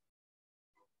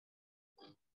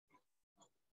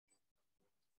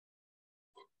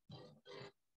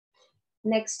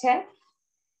 Next है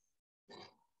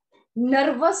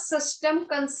nervous system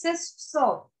consists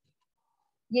of.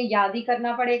 ये याद ही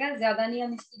करना पड़ेगा, ज्यादा नहीं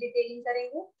हम इसकी डिटेलिंग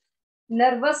करेंगे.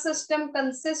 Nervous system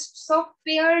consists of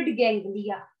paired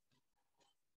ganglia.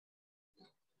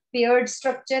 Paired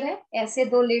structure है, ऐसे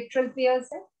दो लेटरल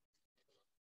पेयर्स है.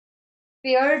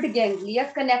 Paired ganglia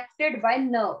connected by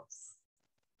nerves.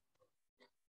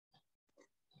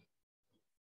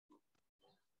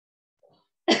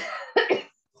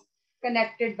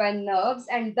 Connected by nerves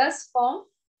and thus form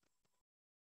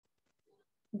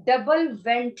double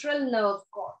ventral nerve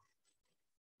cord.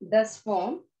 Thus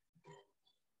form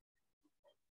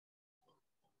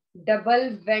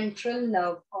double ventral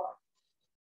nerve cord.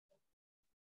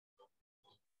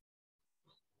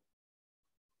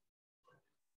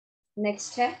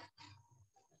 Next है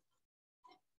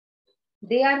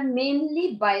they are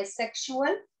mainly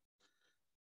bisexual.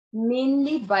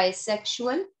 Mainly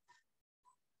bisexual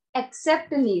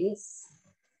except Nereis.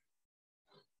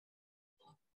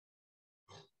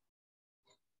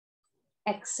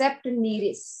 Except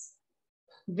Nereis,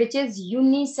 which is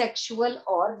unisexual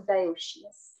or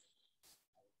dioecious.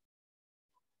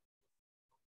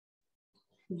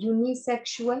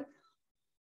 Unisexual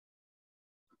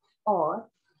or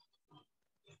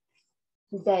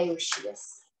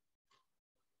dioecious.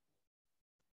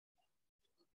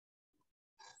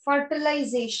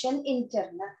 Fertilization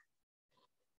internal.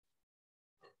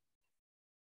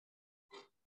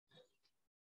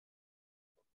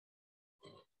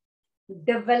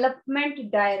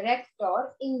 Development direct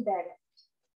or indirect.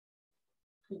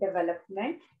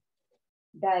 Development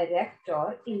direct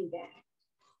or indirect.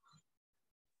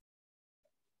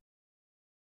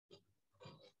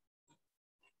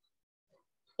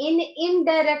 In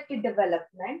indirect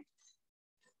development,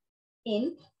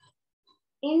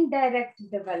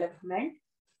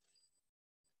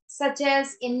 such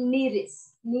as in नीरिस,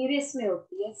 नीरिस में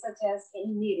होती है, such as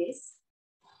in नीरिस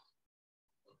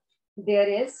there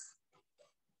is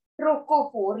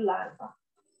trochophore larva.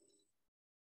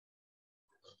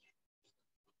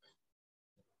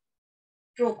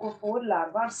 Trochophore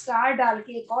larva. Star डाल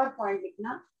के एक और point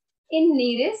लिखना, इन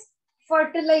नीरिस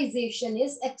fertilisation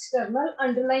is external,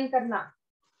 underline करना,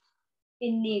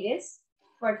 इन नीरिस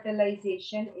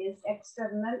fertilization is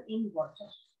external in water।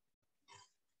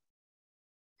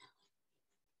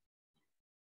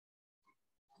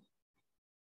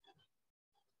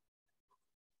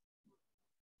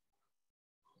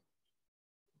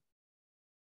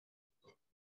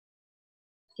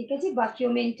 ठीक है जी,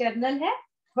 बाकियों में इंटरनल है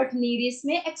बट नीरिस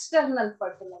में एक्सटर्नल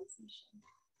फर्टिलाइजेशन।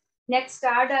 नेक्स्ट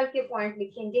स्टार डाल के पॉइंट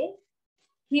लिखेंगे,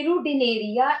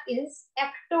 Hirudinaria is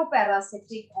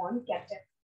एक्टोपैरासिटिक on cattle.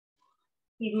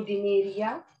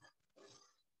 Hirudinaria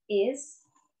is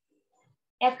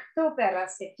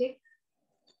ectoparasitic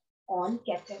on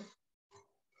cattle.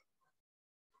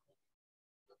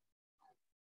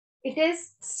 It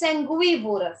is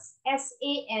sanguivorous,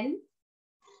 S-A-N.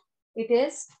 It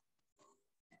is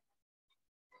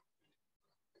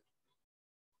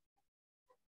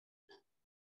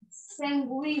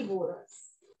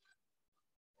sanguivorous,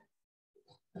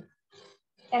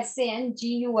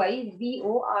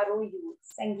 S-A-N-G-U-I-V-O-R-O-U,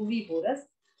 sanguivorous,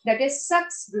 that is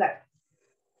sucks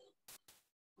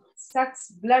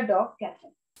blood of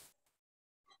cattle.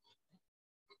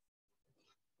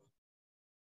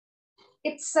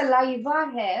 Its saliva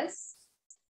has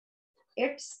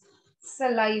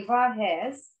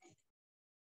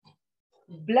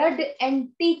blood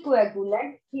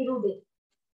anticoagulant hirudin.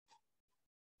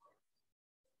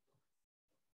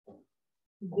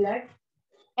 Blood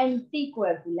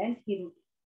anticoagulant hirudin.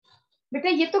 बेटा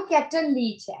ये तो cattle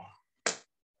Leach है,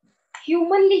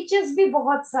 human leches भी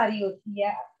बहुत सारी होती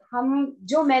है। हम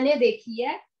जो मैंने देखी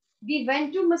है, वी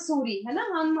वेंट टू मसूरी, है ना,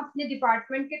 हम अपने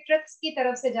डिपार्टमेंट के ट्रिप्स की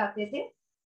तरफ से जाते थे,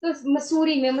 तो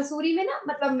मसूरी में ना,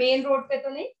 मतलब मेन रोड पे तो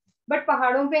नहीं बट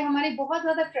पहाड़ों पे हमारी बहुत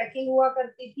ज्यादा ट्रैकिंग हुआ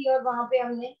करती थी, और वहां पे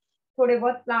हमने थोड़े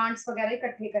बहुत प्लांट्स वगैरह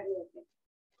इकट्ठे करने होते थे।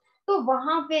 तो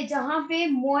वहां पे जहाँ पे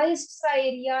मॉइस्ट सा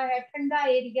एरिया है, ठंडा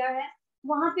एरिया है,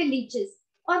 वहां पे लीचेस,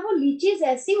 और वो लीचेस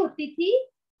ऐसी होती थी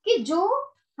कि जो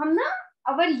हम ना,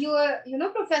 our you know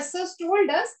professors told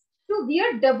us to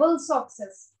wear double socks,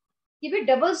 कि भी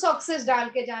डबल सॉक्सेस डाल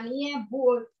के जानी है,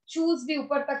 शूज भी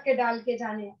ऊपर तक के डाल के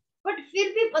जाने हैं, बट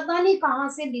फिर भी पता नहीं कहाँ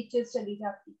से लीचेस चली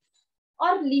जाती।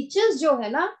 और लीचेस जो है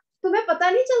ना, तुम्हें पता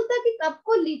नहीं चलता कि कब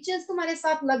को लीचेस तुम्हारे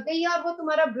साथ लग गई है और वो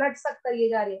तुम्हारा ब्लड सक करिए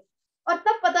जा रही है, और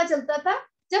तब पता चलता था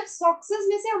जब सॉक्सेस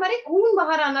में से हमारे खून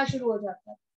बाहर आना शुरू हो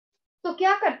जाता है। तो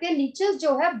क्या करते हैं लीचेस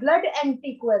जो है, ब्लड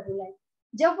एंटीकोएगुलेंट,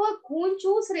 जब वो खून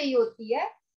चूस रही होती है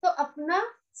तो अपना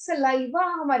सलाइवा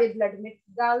हमारे ब्लड में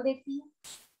डाल देती है,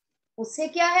 उससे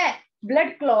क्या है,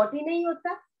 ब्लड क्लॉट ही नहीं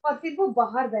होता और फिर वो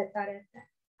बाहर बहता रहता है।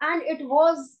 एंड इट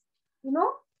वाज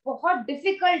बहुत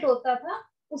डिफिकल्ट होता था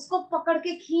उसको पकड़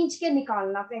के खींच के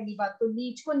निकालना। पहली बात तो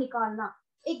लीच को निकालना,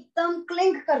 एकदम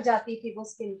क्लिंग कर जाती थी वो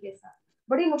स्किन के साथ,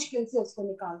 बड़ी मुश्किल से उसको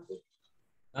निकालती थी,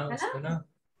 है ना।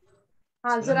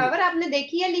 हाँ जोरावर, आपने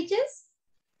देखी है लीचेस?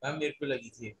 मैम मेरे को लगी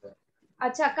थी एक बार।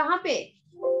 अच्छा, कहाँ पे?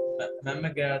 मैम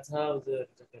मैं गया था उधर,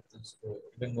 क्या कहते हैं उसको,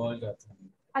 बंगाल गया था।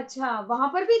 अच्छा, वहां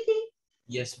पर भी थी?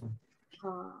 Yes ma'am.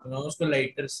 हाँ। तो मैम उसको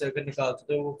लाइटर से अगर निकालते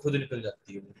तो वो खुद निकल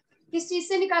जाती है। किस चीज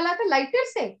से निकाला था? लाइटर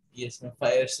से? यस मैम,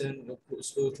 फायर से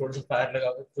उसको थोड़ा सा फायर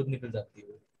लगा के खुद निकल जाती है।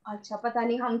 अच्छा, पता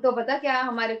नहीं, हम तो पता क्या,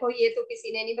 हमारे को ये तो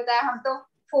किसी ने नहीं बताया, हम तो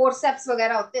फोर्सेप्स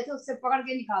वगैरह होते थे उससे पकड़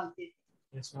के निकालते थे,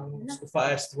 यस मैम, है ना। उसको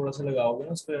फायर से थोड़ा सा लगाओगे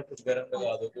ना, उस पर कुछ गर्म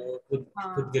लगा दो तो वो खुद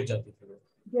हाँ, गिर जाती है।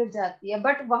 गिर जाती है,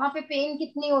 बट वहां पे पेन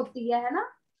कितनी होती है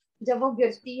ना, जब वो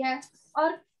गिरती है।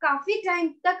 और काफी टाइम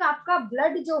तक आपका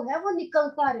ब्लड जो है वो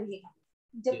निकलता रहेगा,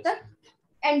 जब यस तक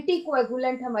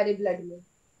एंटीकोएगुलेंट हमारे ब्लड में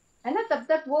है ना, तब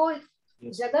तक वो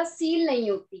यस जगह सील नहीं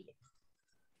होती है,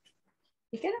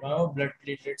 ठीक है ना। मैम, वो ब्लड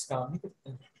प्लेटलेट्स काम नहीं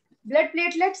करते। ब्लड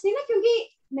प्लेटलेट्स नहीं ना, क्योंकि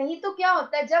नहीं तो क्या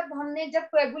होता है, जब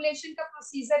कोएगुलेशन का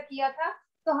प्रोसीजर किया था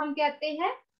तो हम कहते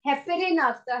हैं हेपेरिन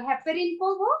आता, हेपेरिन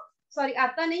को वो, सॉरी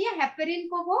आता नहीं है, हेपेरिन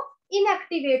को वो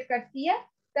इनएक्टिवेट करती है,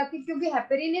 ताकि, क्योंकि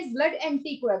heparin is blood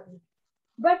anticoagulant.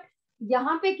 But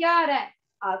यहाँ पे क्या आ रहा है,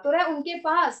 आ तो रहा है उनके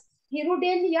पास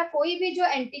हिरुडेन या कोई भी जो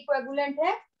एंटीकोएगुलेंट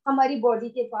है हमारी बॉडी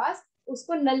के पास,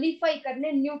 उसको नलीफाई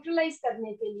करने, न्यूट्रलाइज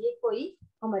करने के लिए कोई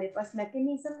हमारे पास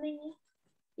मैकेनिज्म नहीं है,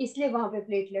 इसलिए वहां पे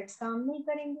प्लेटलेट्स काम नहीं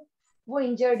करेंगे, वो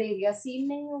इंजर्ड एरिया सील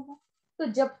नहीं होगा। तो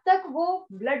जब तक वो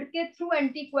ब्लड के थ्रू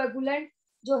एंटीकोएगुलेंट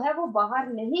जो है वो बाहर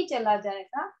नहीं चला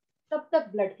जाएगा, तब तक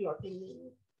ब्लड क्लॉटिंग नहीं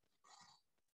होगी,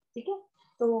 ठीक है।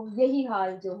 तो यही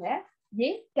हाल जो है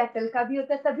ये कैटल का भी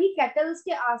होता है, तभी कैटल्स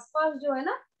के आसपास जो है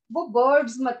ना, वो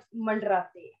बर्ड्स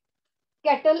मंडराते हैं,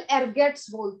 कैटल एरगेट्स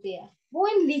बोलते हैं, वो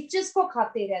इन लीचेस को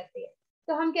खाते रहते हैं।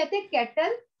 तो हम कहते हैं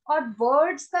कैटल और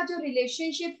बर्ड्स का जो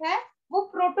रिलेशनशिप है वो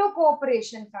प्रोटो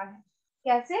कोऑपरेशन का है।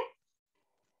 कैसे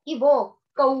कि वो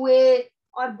कौए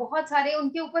और बहुत सारे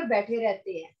उनके ऊपर बैठे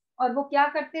रहते हैं और वो क्या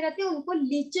करते रहते हैं, उनको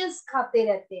लीचेस खाते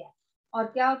रहते हैं। और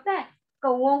क्या होता है,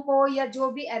 कौओं को या जो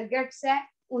भी एरगेट्स है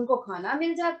उनको खाना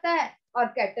मिल जाता है और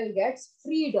cattle gets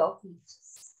freed of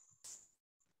leches,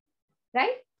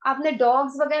 right. आपने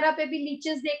डॉग्स वगैरह पे भी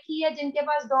लीचेस देखी है, जिनके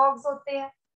पास डॉग्स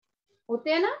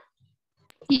होते हैं ना,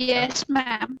 यस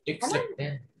मैम। टिक्स है ना। लगते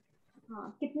हैं।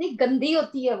 हाँ, कितनी गंदी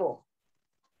होती है वो।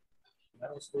 मैं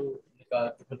उसको निकाल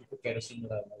के फिर उसको केरोसिन में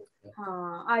डालना होता है।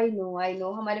 हाँ, आई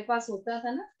नो हमारे पास होता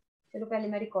था ना। चलो पहले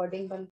मैं रिकॉर्डिंग बंद